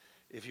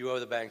 if you owe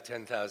the bank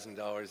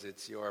 $10,000,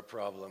 it's your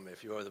problem.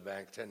 If you owe the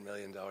bank $10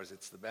 million,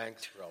 it's the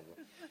bank's problem.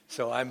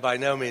 So I'm by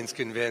no means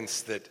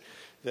convinced that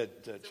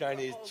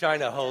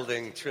China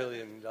holding $1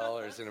 trillion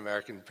in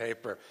American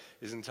paper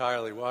is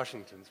entirely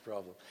Washington's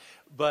problem.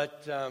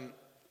 But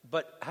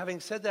having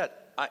said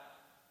that,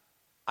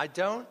 I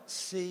don't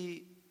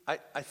see.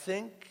 I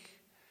think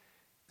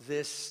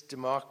this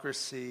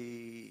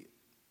democracy,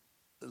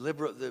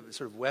 the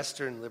sort of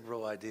Western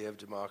liberal idea of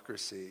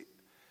democracy,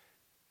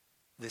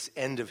 this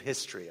end of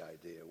history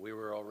idea, we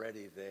were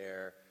already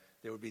there.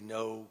 There would be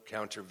no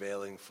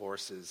countervailing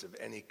forces of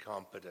any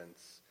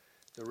competence.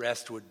 The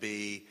rest would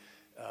be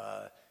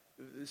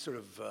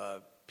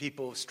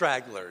people,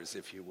 stragglers,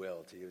 if you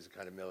will, to use a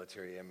kind of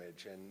military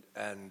image.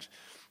 And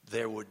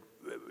there would,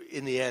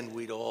 in the end,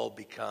 we'd all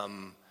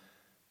become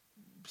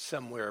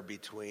somewhere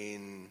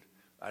between,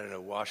 I don't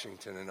know,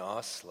 Washington and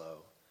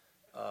Oslo.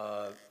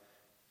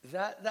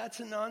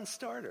 That's a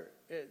non-starter.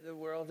 The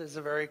world is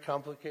a very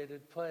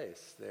complicated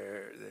place.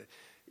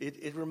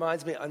 It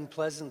reminds me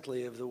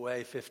unpleasantly of the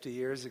way 50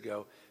 years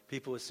ago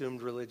people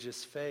assumed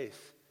religious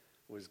faith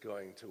was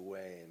going to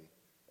wane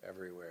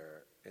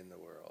everywhere in the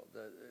world.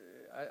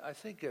 I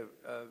think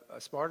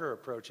a smarter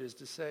approach is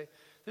to say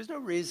there's no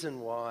reason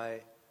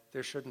why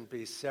there shouldn't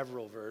be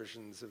several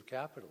versions of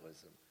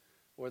capitalism,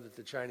 or that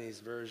the Chinese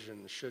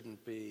version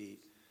shouldn't be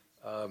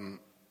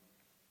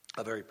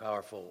a very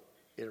powerful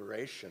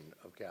iteration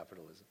of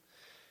capitalism.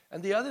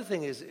 And the other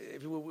thing is,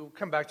 if we'll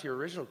come back to your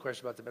original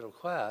question about the middle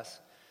class,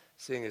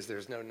 seeing as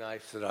there's no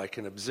knife that I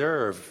can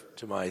observe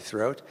to my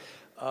throat,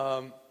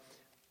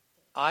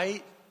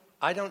 I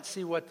don't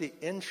see what the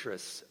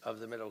interests of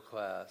the middle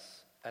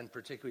class, and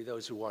particularly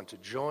those who want to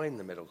join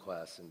the middle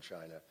class in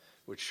China,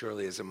 which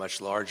surely is a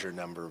much larger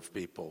number of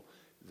people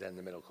than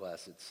the middle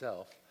class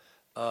itself,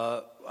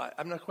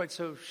 I'm not quite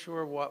so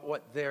sure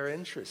what their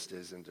interest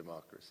is in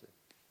democracy.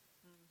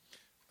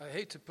 I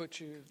hate to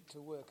put you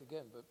to work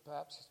again, but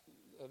perhaps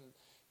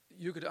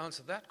you could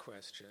answer that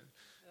question.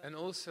 And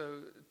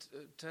also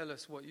tell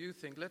us what you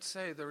think. Let's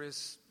say there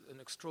is an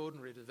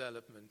extraordinary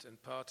development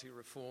and party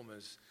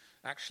reformers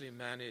actually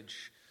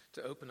manage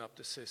to open up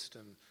the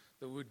system.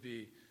 There would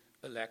be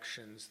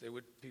elections.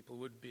 People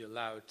would be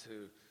allowed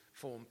to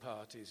form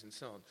parties and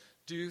so on.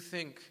 Do you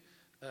think,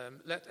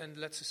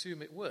 let's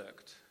assume it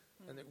worked,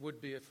 and it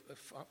would be a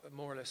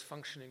more or less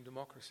functioning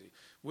democracy.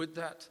 Would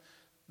that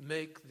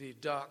make the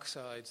dark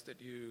sides that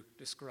you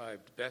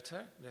described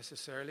better,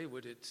 necessarily?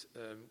 Would it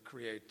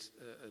create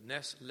a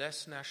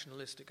less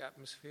nationalistic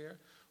atmosphere,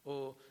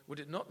 or would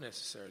it not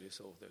necessarily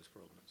solve those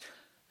problems?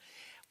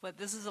 Well,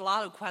 this is a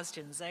lot of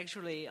questions.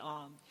 Actually,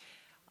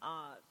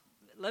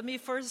 let me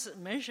first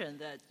mention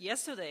that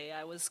yesterday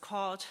I was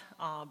called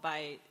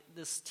by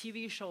this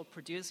TV show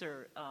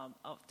producer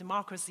of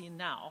Democracy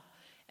Now!,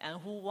 and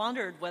who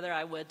wondered whether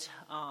I would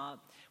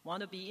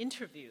want to be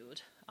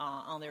interviewed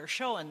on their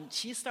show. And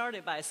she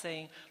started by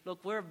saying,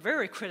 look, we're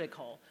very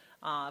critical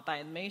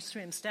by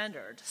mainstream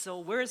standard. So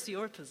where's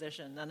your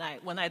position? And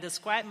when I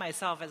describe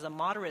myself as a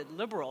moderate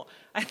liberal,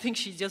 I think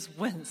she just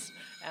winced.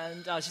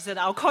 And she said,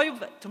 I'll call you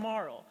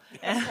tomorrow.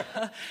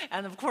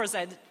 And of course,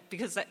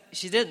 because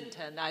she didn't,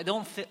 and I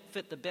don't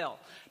fit the bill.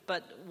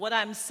 But what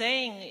I'm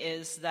saying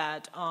is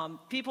that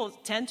people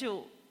tend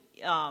to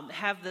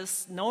have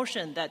this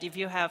notion that if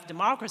you have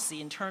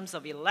democracy in terms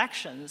of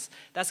elections,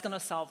 that's going to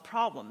solve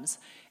problems.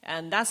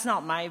 And that's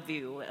not my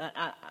view.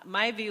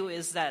 My view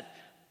is that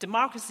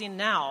democracy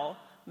now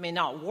may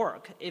not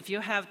work. If you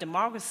have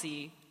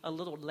democracy a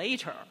little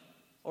later,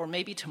 or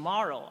maybe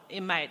tomorrow,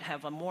 it might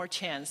have a more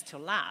chance to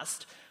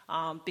last.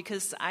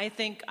 Because I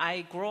think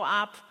I grew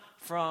up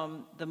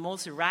from the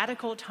most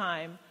radical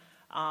time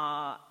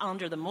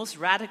under the most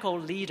radical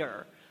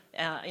leader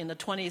in the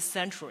 20th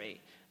century,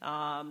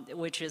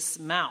 which is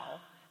Mao,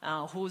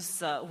 who's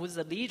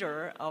the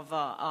leader of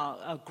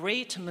a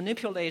great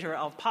manipulator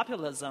of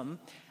populism,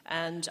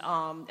 and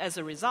as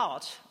a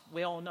result,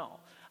 we all know.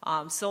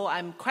 So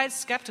I'm quite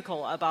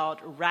skeptical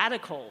about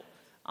radical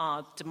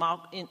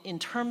in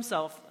terms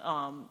of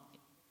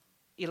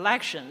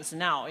elections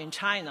now in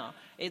China.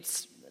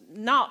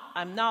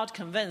 I'm not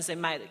convinced they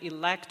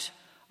might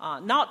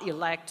not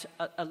elect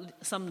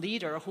some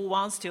leader who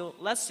wants to,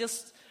 let's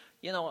just,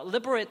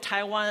 liberate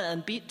Taiwan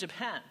and beat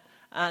Japan.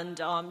 And,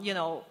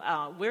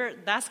 where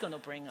that's going to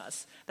bring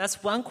us.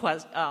 That's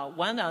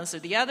one answer.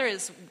 The other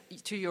is,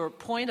 to your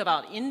point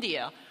about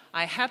India,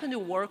 I happen to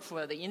work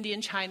for the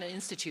Indian-China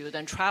Institute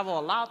and travel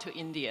a lot to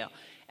India.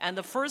 And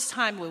the first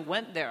time we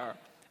went there,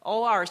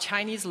 all our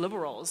Chinese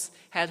liberals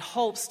had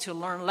hopes to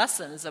learn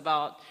lessons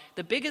about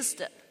the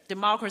biggest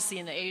democracy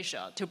in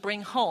Asia to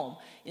bring home.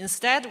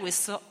 Instead,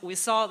 we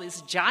saw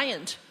these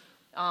giant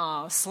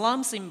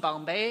slums in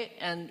Bombay,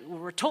 and we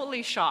were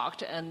totally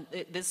shocked, and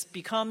this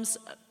becomes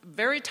a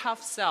very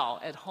tough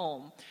sell at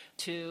home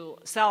to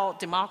sell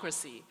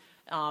democracy.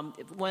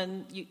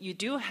 When you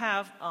do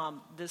have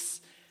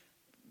this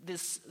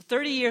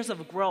 30 years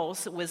of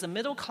growth with a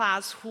middle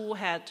class who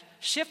had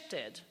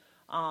shifted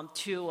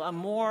to a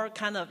more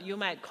kind of, you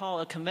might call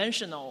a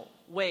conventional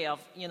way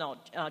of,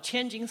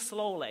 changing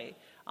slowly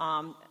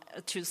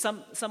to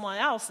someone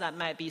else that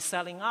might be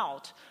selling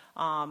out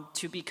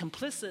to be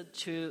complicit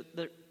to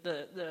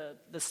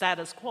the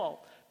status quo.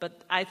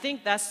 But I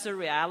think that's the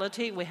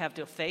reality we have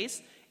to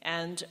face.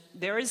 And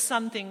there is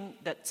something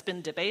that's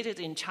been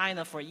debated in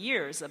China for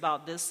years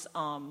about this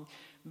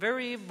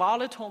very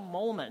volatile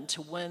moment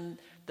when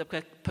the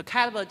per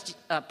capita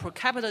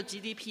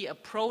GDP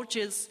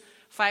approaches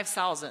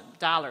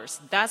 $5,000.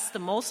 That's the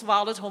most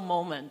volatile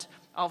moment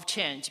of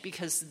change,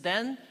 because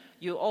then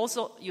you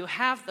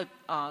have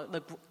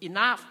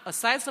a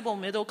sizable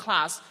middle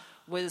class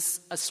with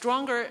a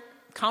stronger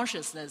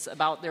consciousness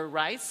about their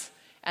rights,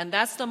 and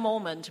that's the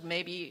moment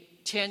maybe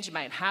change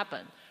might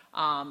happen.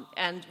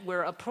 And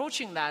we're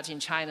approaching that in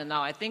China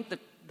now. I think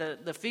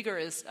the figure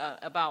is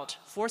about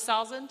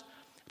 4,000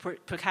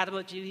 per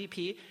capita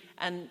GDP,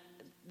 and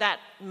that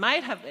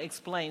might have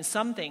explained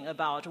something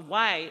about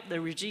why the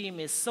regime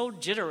is so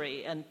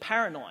jittery and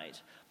paranoid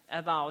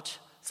about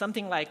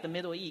something like the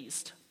Middle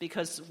East,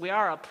 because we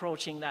are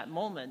approaching that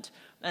moment,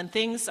 and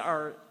things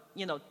are,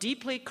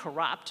 deeply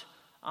corrupt,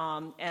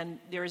 and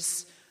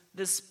there's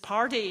this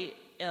party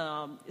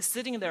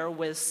sitting there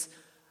with,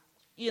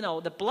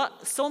 the blood,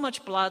 so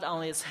much blood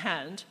on its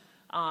hand.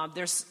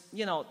 There's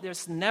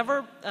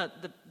never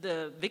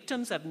the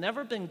victims have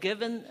never been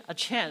given a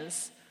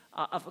chance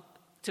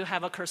to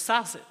have a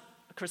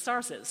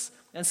catharsis,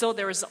 and so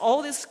there's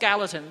all these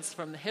skeletons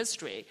from the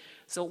history.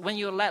 So when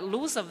you let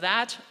loose of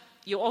that,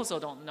 you also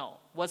don't know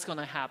what's going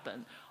to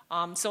happen.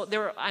 So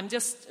I'm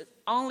just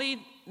only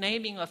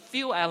naming a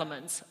few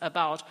elements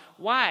about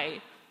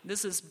why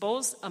this is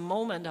both a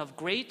moment of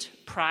great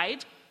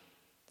pride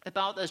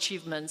about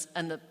achievements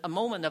and a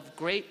moment of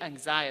great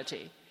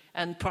anxiety.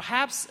 And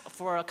perhaps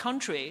for a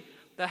country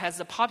that has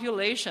a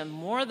population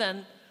more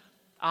than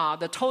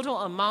the total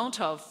amount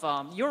of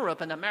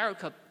Europe and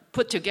America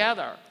put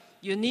together,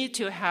 you need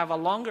to have a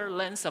longer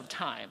length of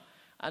time.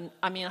 And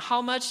I mean,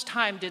 how much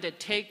time did it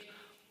take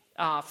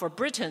for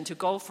Britain to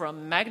go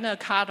from Magna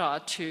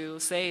Carta to,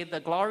 say, the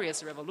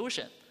Glorious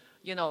Revolution,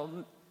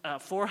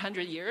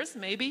 400 years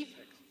maybe,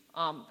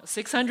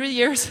 600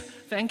 years,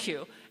 thank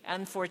you.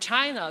 And for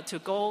China to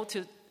go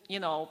to,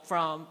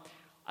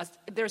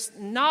 there's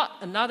not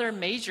another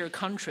major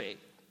country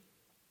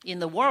in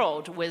the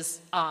world with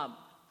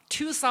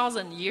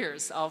 2,000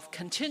 years of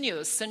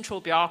continuous central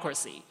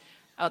bureaucracy,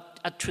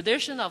 a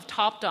tradition of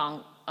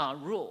top-down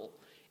rule.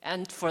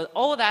 And for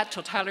all that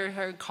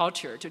totalitarian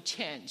culture to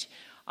change,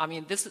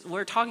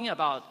 we're talking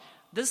about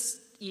this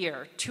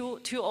year,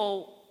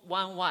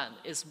 2011,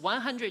 is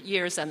 100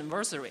 years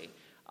anniversary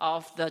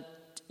of the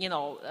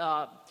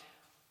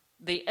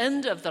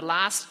end of the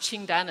last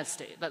Qing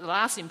dynasty, the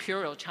last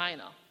imperial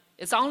China.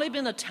 It's only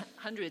been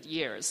 100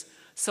 years.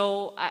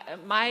 So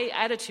my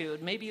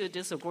attitude, maybe you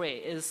disagree,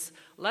 is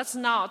let's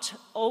not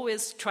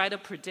always try to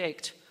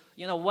predict,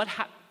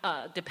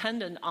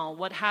 dependent on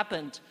what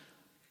happened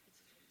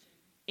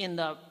in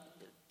the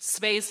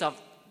space of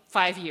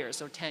 5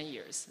 years or 10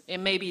 years. It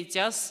may be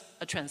just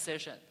a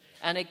transition.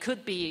 And it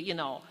could be,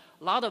 a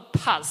lot of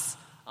pus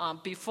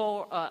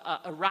before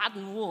a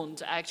rotten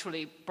wound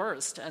actually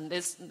burst. And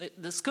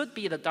this could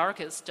be the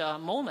darkest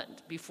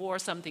moment before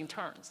something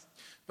turns.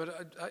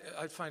 But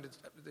I find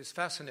it's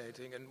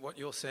fascinating, and what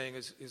you're saying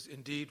is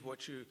indeed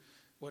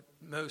what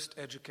most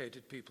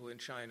educated people in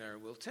China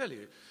will tell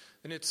you.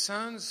 And it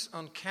sounds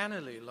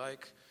uncannily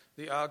like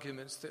the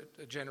arguments that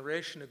a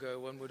generation ago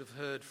one would have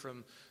heard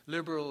from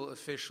liberal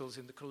officials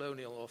in the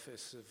colonial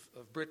office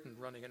of Britain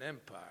running an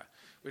empire,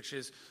 which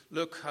is,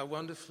 look how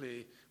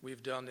wonderfully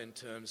we've done in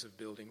terms of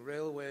building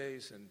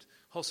railways and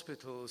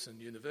hospitals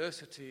and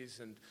universities,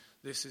 and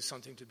this is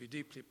something to be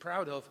deeply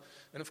proud of.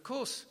 And of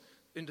course,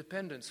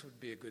 independence would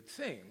be a good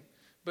thing,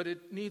 but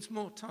it needs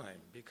more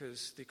time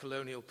because the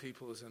colonial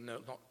peoples are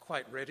not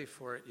quite ready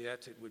for it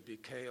yet. It would be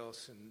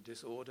chaos and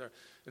disorder.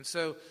 And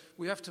so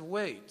we have to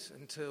wait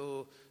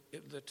until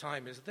the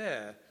time is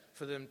there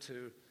for them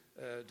to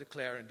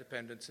declare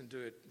independence and do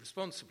it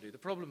responsibly. The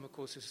problem, of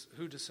course, is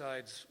who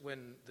decides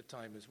when the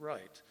time is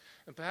right.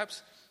 And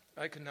perhaps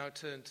I can now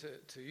turn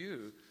to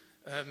you,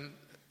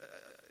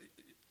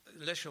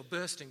 unless you're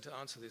bursting to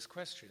answer this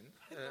question.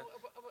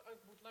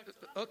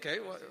 Okay,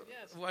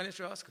 why don't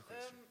you ask a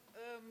question?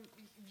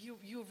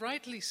 You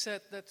rightly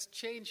said that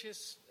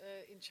changes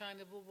in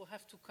China will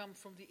have to come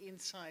from the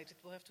inside. It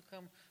will have to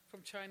come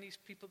from Chinese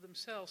people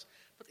themselves.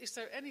 But is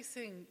there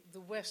anything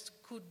the West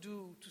could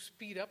do to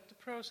speed up the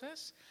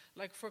process?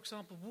 Like, for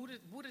example,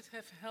 would it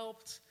have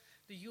helped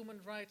the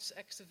human rights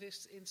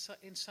activists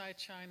inside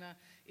China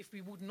if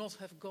we would not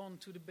have gone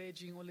to the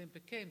Beijing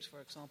Olympic Games,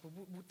 for example?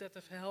 Would that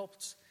have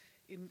helped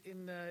in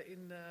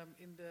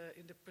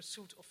the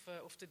pursuit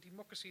of the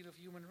democracy and of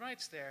human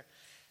rights there?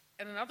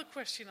 And another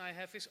question I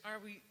have is,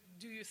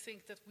 do you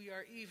think that we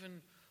are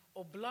even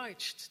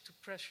obliged to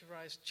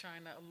pressurize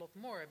China a lot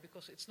more?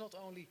 Because it's not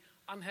only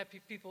unhappy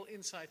people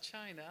inside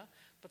China,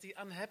 but the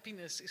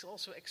unhappiness is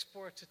also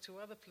exported to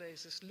other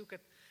places. Look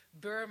at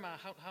Burma,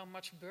 how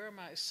much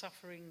Burma is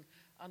suffering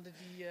under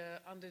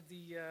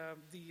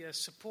the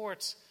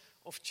support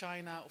of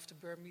China, of the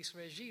Burmese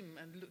regime.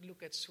 And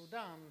look at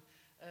Sudan.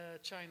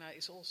 China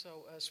is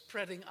also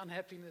spreading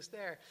unhappiness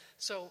there.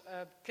 So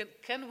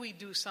can we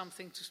do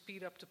something to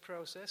speed up the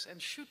process,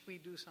 and should we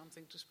do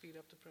something to speed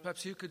up the process?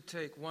 Perhaps you could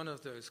take one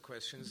of those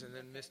questions, and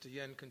then Mr.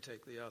 Yan can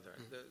take the other.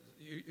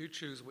 You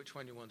choose which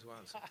one you want to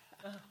answer.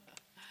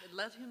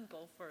 Let him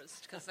go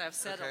first, because I've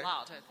said a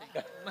lot, I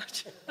think.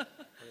 Much.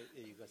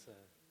 一个是，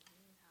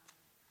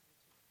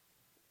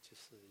就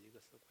是一个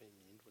是关于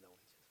民主的问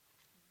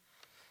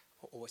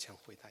题。我想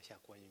回答一下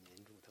关于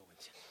民主的问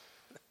题。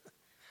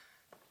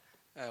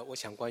我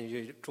想关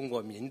于中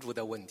国民主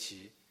的问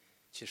题，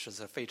其实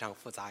是非常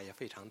复杂也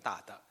非常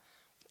大的。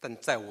但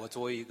在我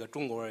作为一个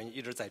中国人，一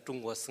直在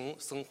中国生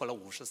活了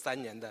53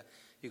年的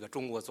一个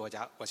中国作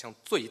家，我想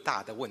最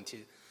大的问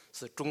题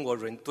是中国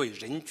人对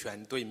人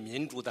权、对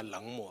民主的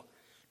冷漠。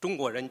中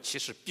国人其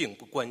实并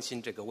不关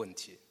心这个问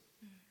题。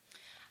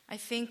I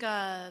think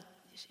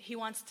he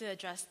wants to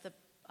address the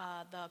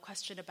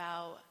question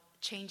about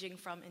changing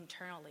from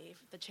internally,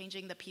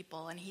 changing the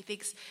people, and he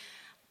thinks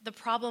the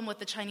problem with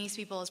the Chinese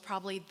people is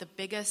probably the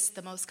biggest,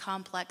 the most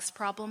complex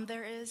problem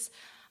there is.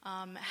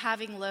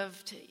 Having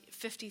lived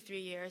 53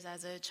 years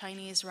as a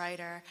Chinese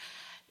writer,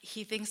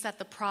 he thinks that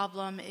the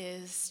problem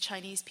is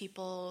Chinese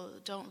people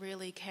don't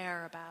really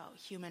care about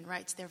human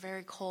rights. They're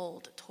very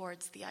cold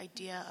towards the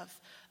idea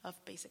of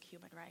basic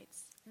human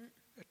rights.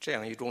 这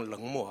样一种冷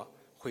漠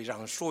会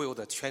让所有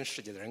的全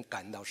世界的人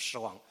感到失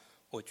望。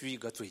我举一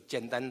个最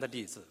简单的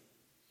例子。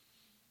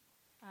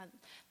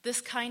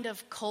This kind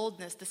of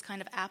coldness, this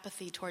kind of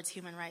apathy towards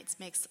human rights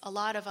makes a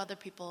lot of other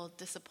people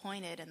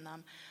disappointed in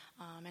them.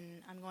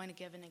 And I'm going to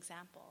give an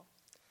example.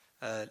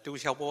 刘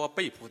晓波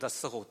被捕的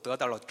时候，得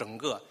到了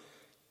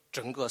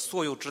整个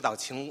所有知道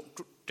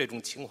这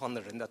种情况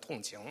的人的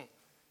同情。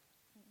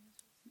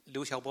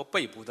刘晓波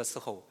被捕的时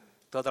候，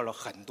得到了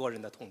很多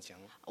人的同情。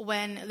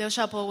When Liu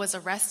Xiaobo was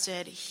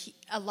arrested,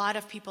 a lot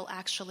of people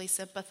actually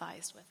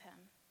sympathized with him.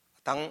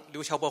 当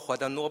刘晓波获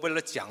得诺贝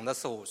尔奖的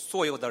时候，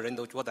所有的人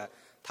都觉得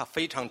他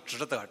非常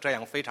值得，这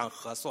样非常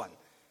合算。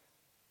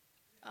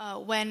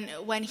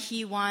When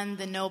he won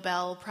the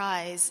Nobel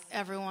Prize,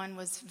 everyone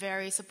was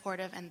very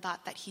supportive and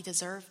thought that he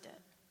deserved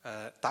it.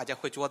 大家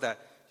会觉得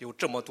有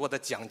这么多的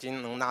奖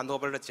金能拿诺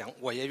贝尔奖，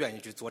我也愿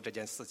意去做这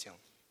件事情。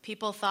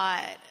People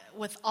thought,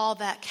 with all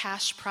that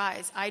cash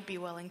prize, I'd be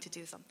willing to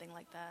do something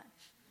like that.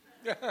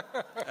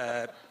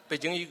 北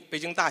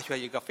京大学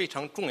一个非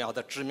常重要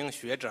的知名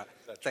学者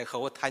在和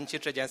我谈起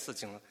这件事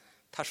情，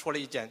他说了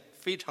一件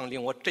非常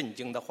令我震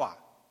惊的话。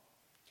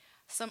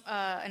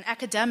An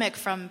academic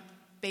from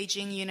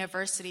Beijing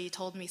University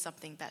told me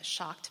something that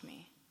shocked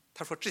me.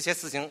 他说这些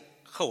事情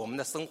和我们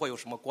的生活有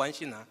什么关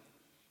系呢？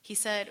 He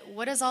said,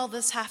 "What does all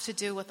this have to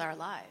do with our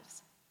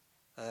lives?"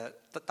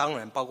 当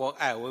然包括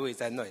艾薇薇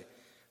在内。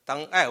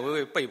当艾薇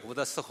薇被捕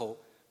的时候，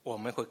我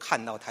们会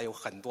看到他有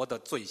很多的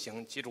罪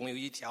行，其中有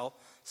一条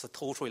是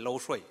偷税漏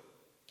税。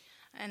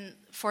And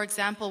for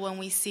example, when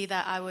we see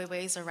that Ai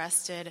Weiwei is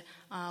arrested,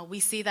 we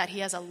see that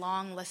he has a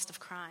long list of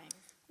crimes.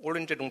 无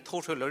论这种偷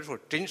税漏税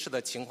真实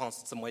的情况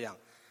是怎么样，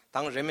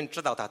当人们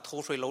知道他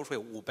偷税漏税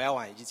500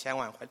万、1000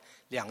万或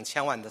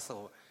2000万的时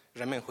候，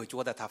人们会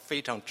觉得他非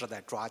常值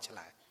得抓起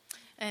来。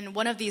And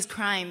one of these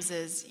crimes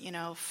is,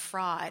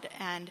 fraud.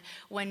 And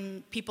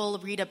when people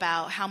read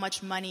about how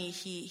much money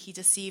he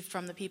deceived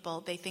from the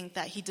people, they think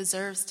that he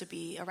deserves to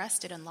be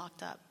arrested and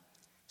locked up.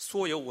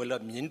 所有为了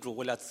民主、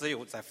为了自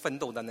由在奋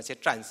斗的那些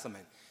战士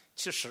们，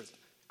其实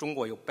中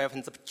国有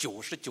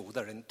99%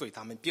的人对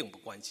他们并不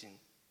关心。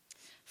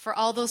For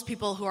all those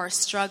people who are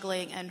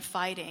struggling and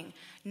fighting,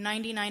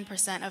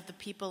 99% of the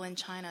people in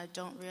China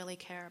don't really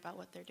care about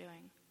what they're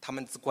doing. 他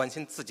们只关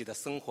心自己的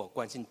生活，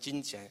关心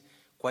金钱，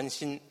关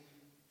心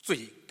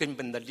最根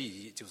本的利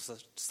益，就是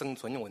生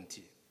存问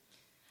题。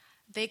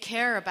They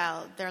care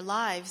about their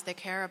lives, they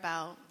care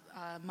about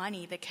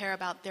money, they care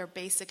about their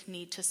basic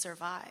need to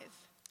survive.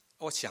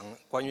 我想，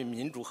关于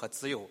民主和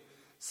自由，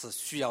是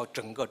需要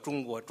整个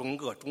中国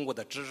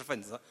的知识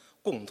分子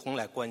共同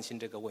来关心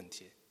这个问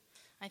题。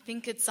I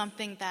think it's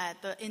something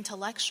that the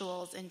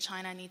intellectuals in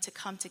China need to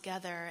come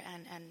together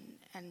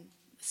and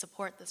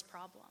support this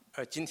problem.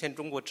 而今天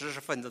中国知识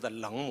分子的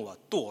冷漠、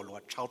堕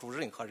落，超出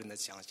任何人的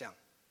想象。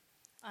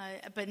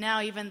But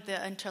now even the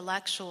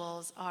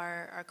intellectuals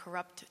are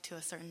corrupt to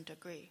a certain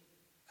degree.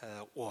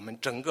 我们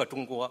整个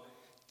中国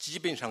基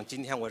本上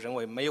今天我认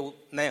为没有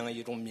那样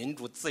一种民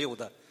主自由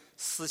的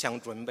思想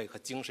准备和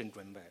精神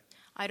准备。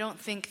I don't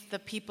think the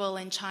people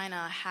in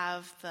China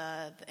have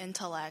the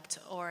intellect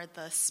or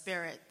the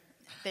spirit.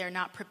 They are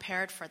not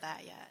prepared for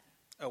that yet.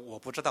 我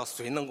不知道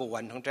谁能够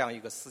完成这样一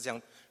个思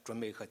想准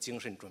备和精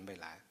神准备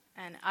来。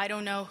And I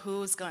don't know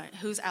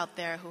who's out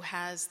there who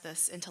has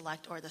this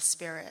intellect or the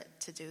spirit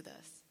to do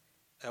this.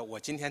 我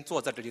今天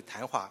坐在这里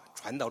谈话，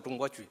传到中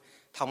国去，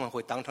他们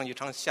会当成一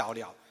场笑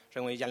料，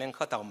认为阎连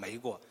科到美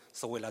国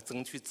是为了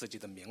争取自己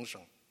的名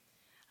声。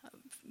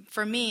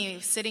For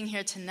me, sitting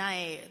here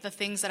tonight, the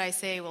things that I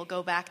say will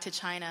go back to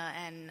China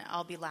and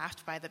I'll be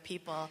laughed by the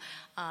people.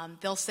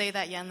 They'll say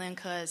that Yan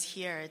Lianke is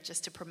here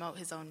just to promote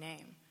his own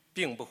name.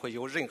 并不会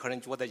有任何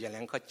人觉得阎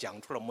连科讲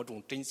出了某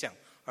种真相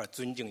而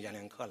尊敬阎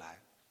连科来。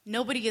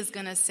Nobody is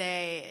going to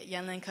say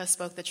Yan Lianke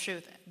spoke the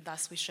truth,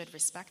 thus we should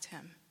respect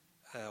him.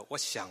 我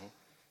想，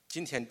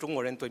今天中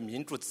国人对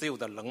民主自由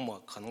的冷漠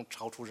可能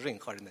超出任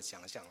何人的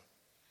想象。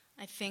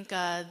I think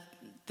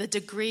the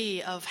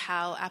degree of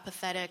how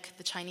apathetic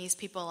the Chinese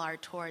people are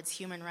towards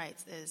human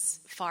rights is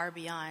far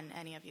beyond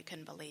any of you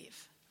can believe.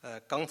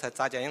 刚才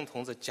查建英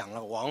同志讲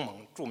了王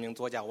蒙，著名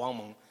作家王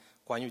蒙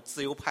关于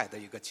自由派的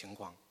一个情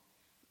况。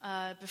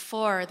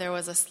Before there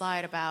was a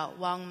slide about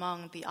Wang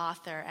Meng, the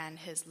author, and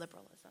his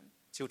liberalism.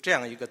 就这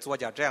样一个作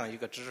家，这样一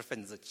个知识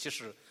分子，其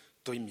实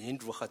对民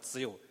主和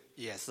自由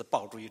也是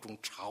抱着一种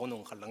嘲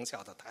弄和冷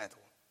笑的态度。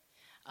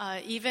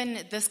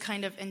Even this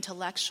kind of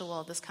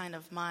intellectual, this kind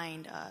of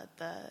mind,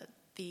 the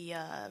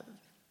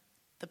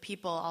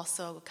people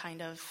also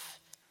kind of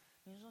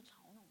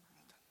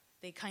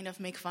they kind of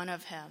make fun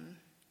of him.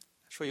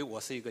 所以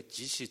我是一个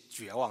极其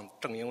绝望，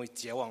正因为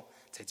绝望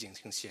才进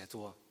行写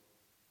作。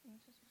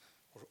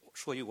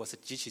所以我是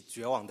极其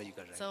绝望的一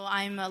个人。So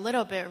I'm a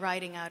little bit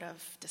writing out of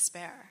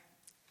despair.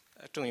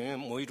 正因为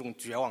某一种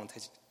绝望才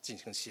进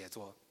行写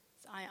作。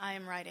I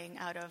am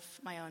writing out of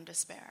my own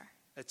despair.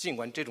 尽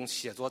管这种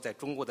写作在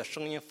中国的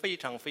声音非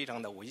常非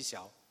常的微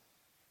小。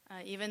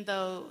Even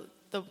though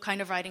the kind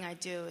of writing I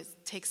do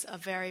takes a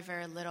very,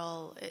 very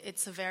little,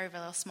 it's a very,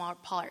 very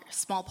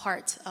small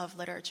part of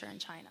literature in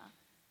China.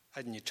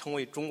 你成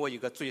为中国一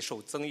个最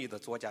受争议的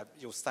作家，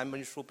有3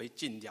本书被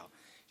禁掉，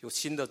有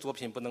新的作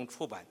品不能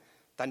出版，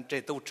但这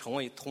都成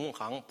为同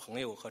行朋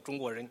友和中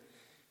国人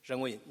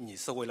认为你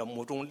是为了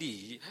某种利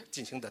益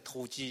进行的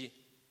投机。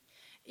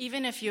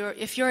Even if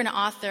you're an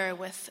author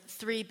with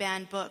 3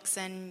 banned books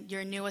and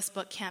your newest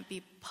book can't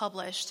be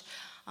published,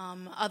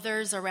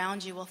 others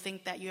around you will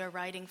think that you are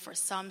writing for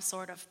some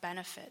sort of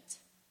benefit.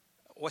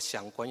 我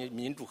想，关于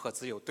民主和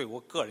自由，对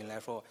我个人来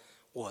说，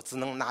我只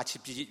能拿起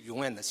笔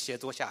永远的写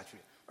作下去，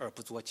而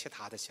不做其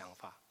他的想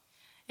法。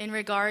In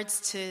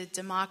regards to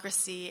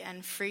democracy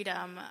and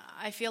freedom,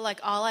 I feel like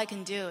all I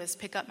can do is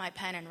pick up my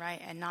pen and write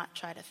and not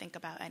try to think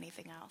about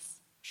anything else.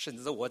 甚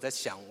至我在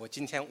想，我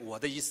今天我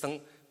的一生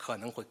可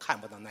能会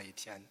看不到那一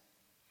天。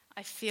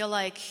I feel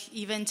like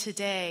even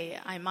today,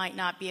 I might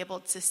not be able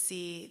to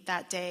see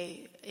that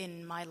day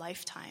in my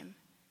lifetime.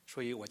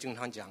 所以我经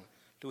常讲，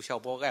刘晓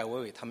波、艾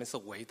薇薇他们是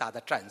伟大的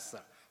战士，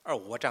而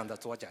我这样的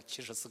作家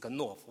其实是个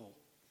懦夫。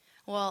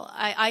Well,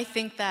 I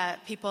think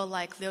that people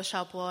like Liu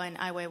Xiaobo and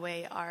Ai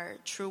Weiwei are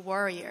true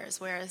warriors,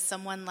 whereas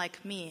someone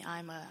like me,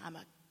 I'm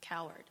a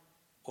coward.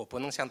 我不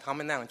能像他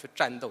们那样去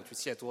战斗、去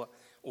写作，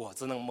我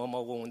只能默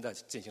默无闻地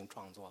进行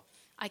创作。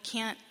I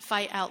can't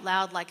fight out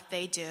loud like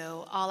they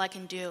do. All I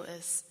can do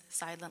is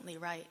silently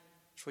write.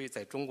 所以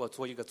在中国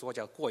做一个作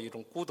家，过一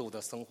种孤独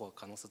的生活，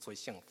可能是最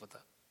幸福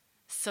的。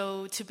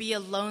So to be a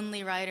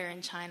lonely writer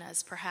in China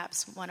is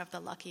perhaps one of the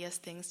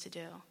luckiest things to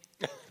do.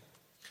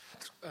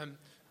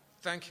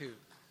 Thank you.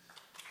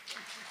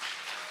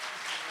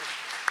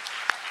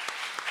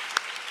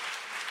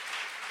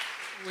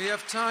 We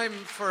have time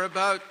for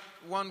about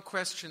one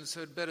question,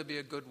 so it better be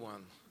a good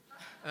one.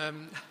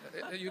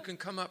 You can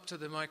come up to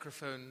the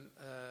microphone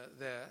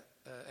there.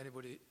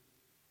 Anybody?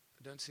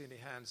 I don't see any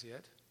hands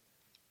yet.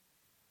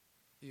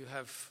 You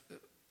have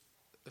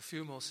a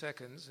few more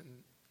seconds.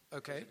 And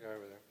okay.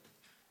 Over there.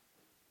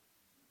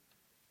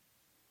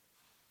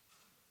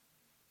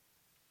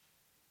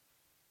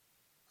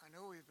 I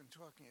know we've been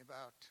talking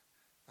about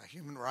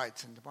human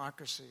rights and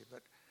democracy,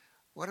 but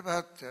what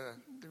about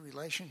the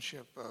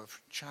relationship of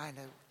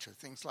China to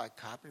things like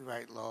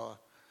copyright law,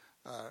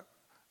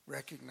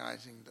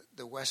 recognizing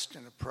the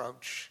Western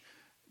approach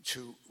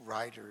to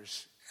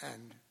writers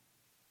and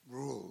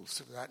rules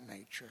of that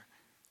nature?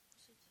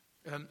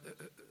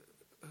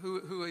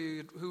 Who are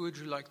you? Who would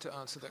you like to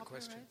answer that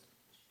question?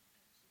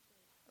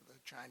 The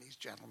Chinese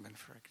gentleman,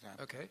 for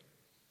example. Okay.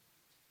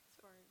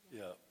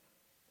 Yeah.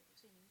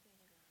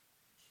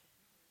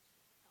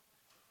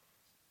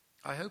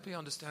 I hope he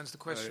understands the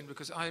question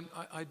because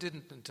I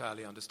didn't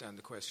entirely understand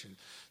the question.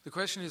 The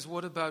question is,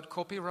 what about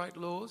copyright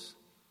laws?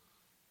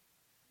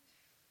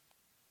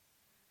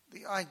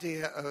 The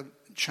idea of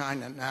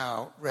China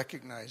now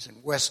recognizing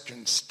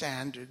Western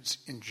standards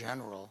in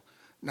general,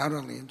 not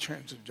only in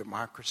terms of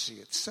democracy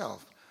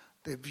itself,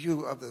 the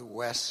view of the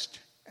West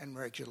and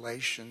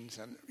regulations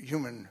and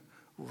human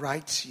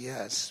rights,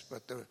 yes,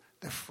 but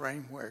the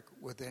framework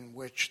within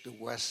which the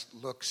West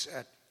looks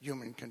at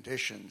human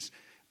conditions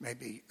may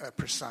be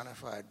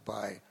personified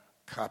by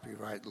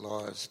copyright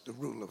laws, the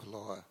rule of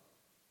law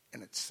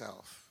in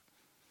itself.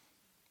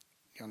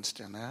 You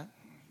understand that?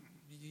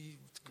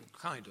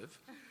 Kind of.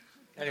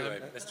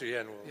 Anyway, Mr.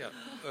 Yan will.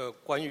 Yeah.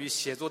 关于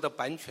写作的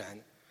版权，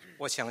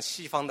我想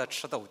西方的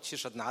吃豆其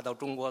实拿到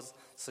中国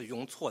是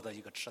用错的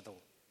一个吃豆。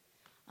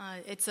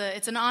It's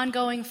an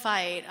ongoing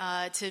fight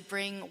to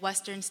bring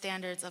Western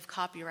standards of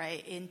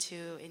copyright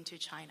into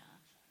China.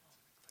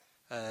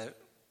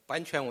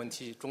 版权问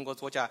题，中国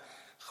作家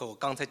和我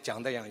刚才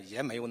讲的一样，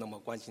也没有那么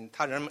关心。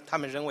他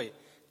们认为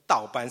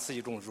盗版是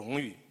一种荣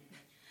誉。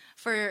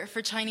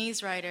For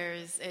Chinese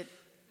writers,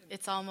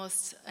 it's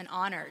almost an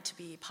honor to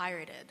be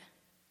pirated.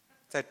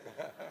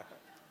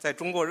 在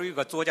中国，有一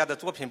个作家的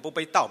作品不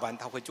被盗版，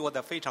他会觉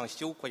得非常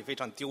羞愧、非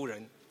常丢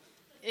人。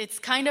It's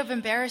kind of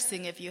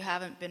embarrassing if you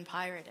haven't been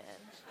pirated.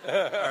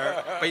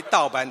 而被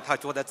盗版，他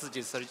觉得自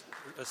己是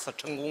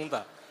成功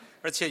的，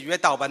而且越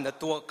盗版的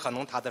多，可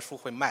能他的书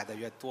会卖得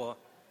越多。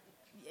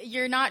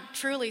You're not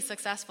truly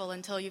successful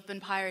until you've been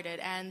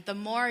pirated, and the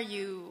more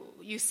you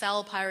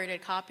sell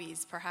pirated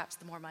copies, perhaps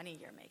the more money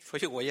you're making. 所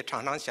以我也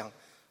常常想，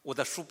我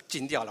的书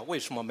禁掉了，为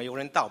什么没有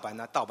人盗版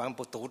呢？盗版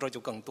不读者就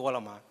更多了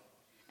吗？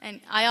 And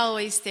I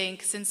always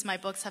think, since my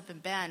books have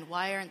been banned,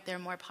 why aren't there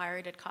more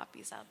pirated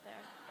copies out there?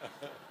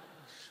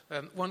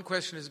 One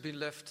question has been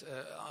left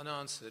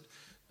unanswered.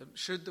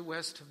 Should the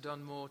West have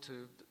done more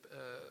to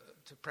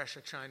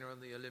pressure China on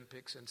the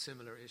Olympics and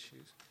similar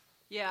issues?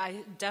 Yeah,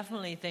 I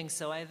definitely think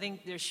so. I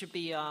think there should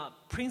be a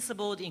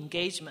principled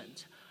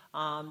engagement,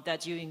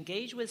 that you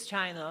engage with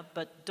China,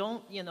 but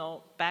don't,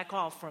 back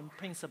off from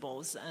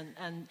principles.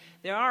 And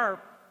there are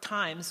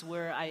times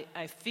where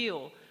I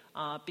feel,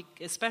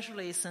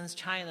 especially since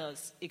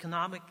China's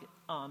economic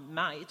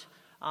might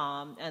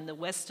and the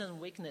Western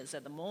weakness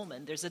at the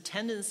moment, there's a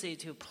tendency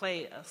to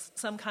play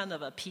some kind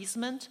of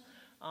appeasement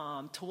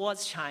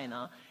towards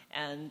China.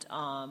 And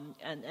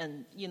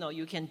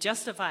you can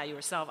justify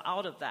yourself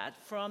out of that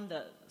from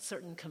the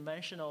certain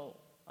conventional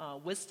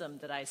wisdom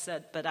that I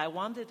said. But I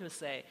wanted to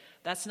say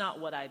that's not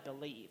what I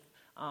believe.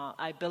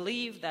 I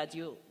believe that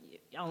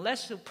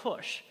unless you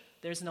push,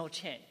 there's no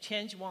change.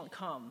 Change won't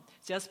come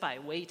just by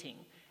waiting.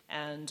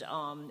 And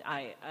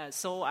I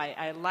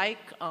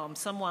like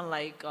someone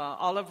like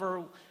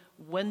Oliver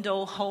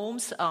Wendell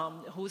Holmes,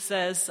 who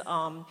says,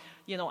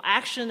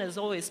 action is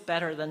always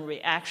better than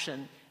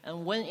reaction.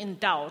 And when in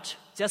doubt,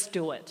 just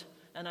do it.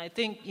 And I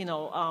think,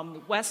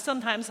 West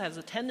sometimes has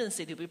a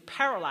tendency to be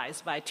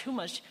paralyzed by too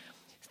much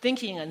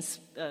thinking and,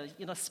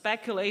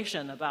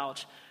 speculation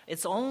about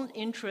its own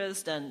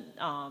interest and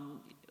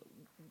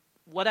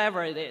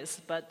whatever it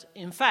is. But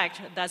in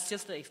fact, that's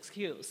just the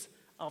excuse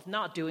of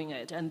not doing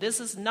it. And this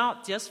is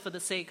not just for the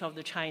sake of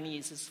the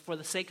Chinese, it's for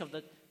the sake of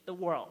the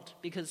world,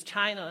 because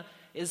China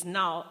is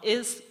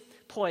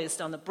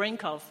poised on the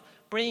brink of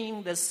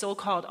bringing this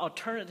so-called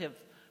alternative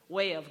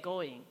way of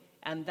going,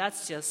 and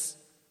that's just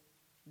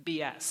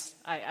BS.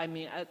 I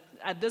mean,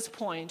 at this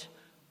point,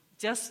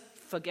 just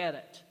forget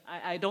it.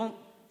 I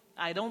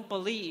don't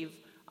believe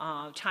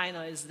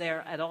China is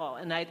there at all,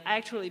 and I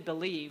actually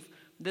believe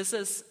this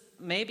is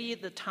maybe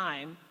the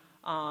time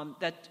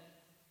that,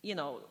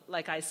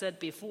 like I said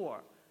before,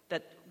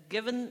 that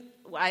given,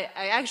 I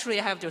actually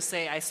have to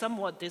say I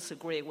somewhat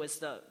disagree with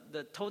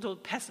the total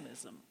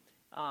pessimism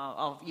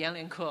of Yan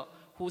Lianke,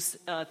 who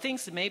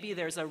thinks maybe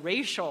there's a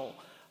racial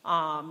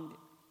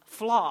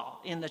flaw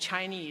in the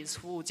Chinese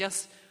who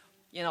just,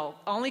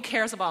 only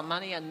cares about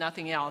money and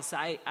nothing else.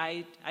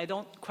 I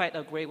don't quite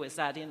agree with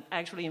that. In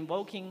actually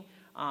invoking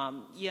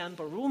Ian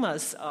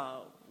Buruma's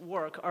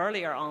work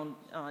earlier on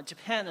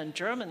Japan and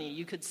Germany,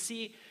 you could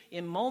see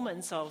in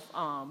moments of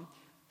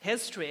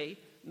history,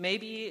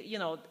 maybe,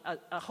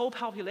 a whole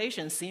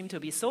population seemed to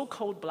be so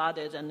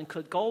cold-blooded and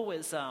could go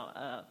with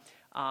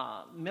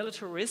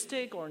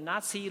militaristic or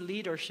Nazi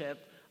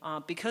leadership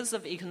because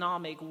of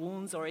economic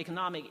wounds or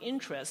economic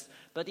interest.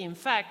 But in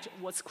fact,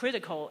 what's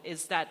critical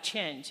is that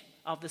change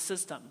of the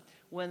system.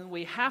 When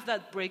we have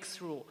that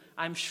breakthrough,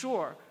 I'm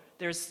sure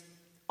there's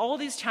all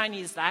these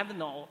Chinese that I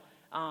know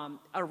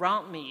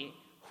around me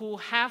who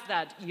have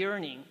that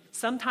yearning,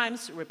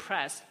 sometimes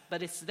repressed,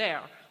 but it's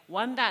there.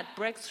 When that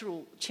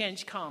breakthrough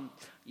change comes,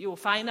 you'll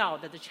find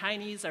out that the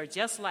Chinese are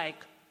just like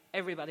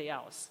everybody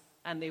else,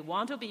 and they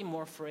want to be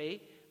more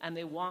free, and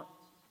they want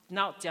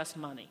not just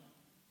money.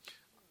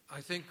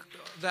 I think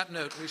on that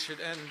note we should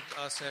end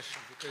our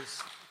session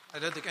because I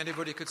don't think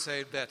anybody could say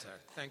it better.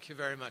 Thank you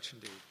very much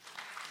indeed.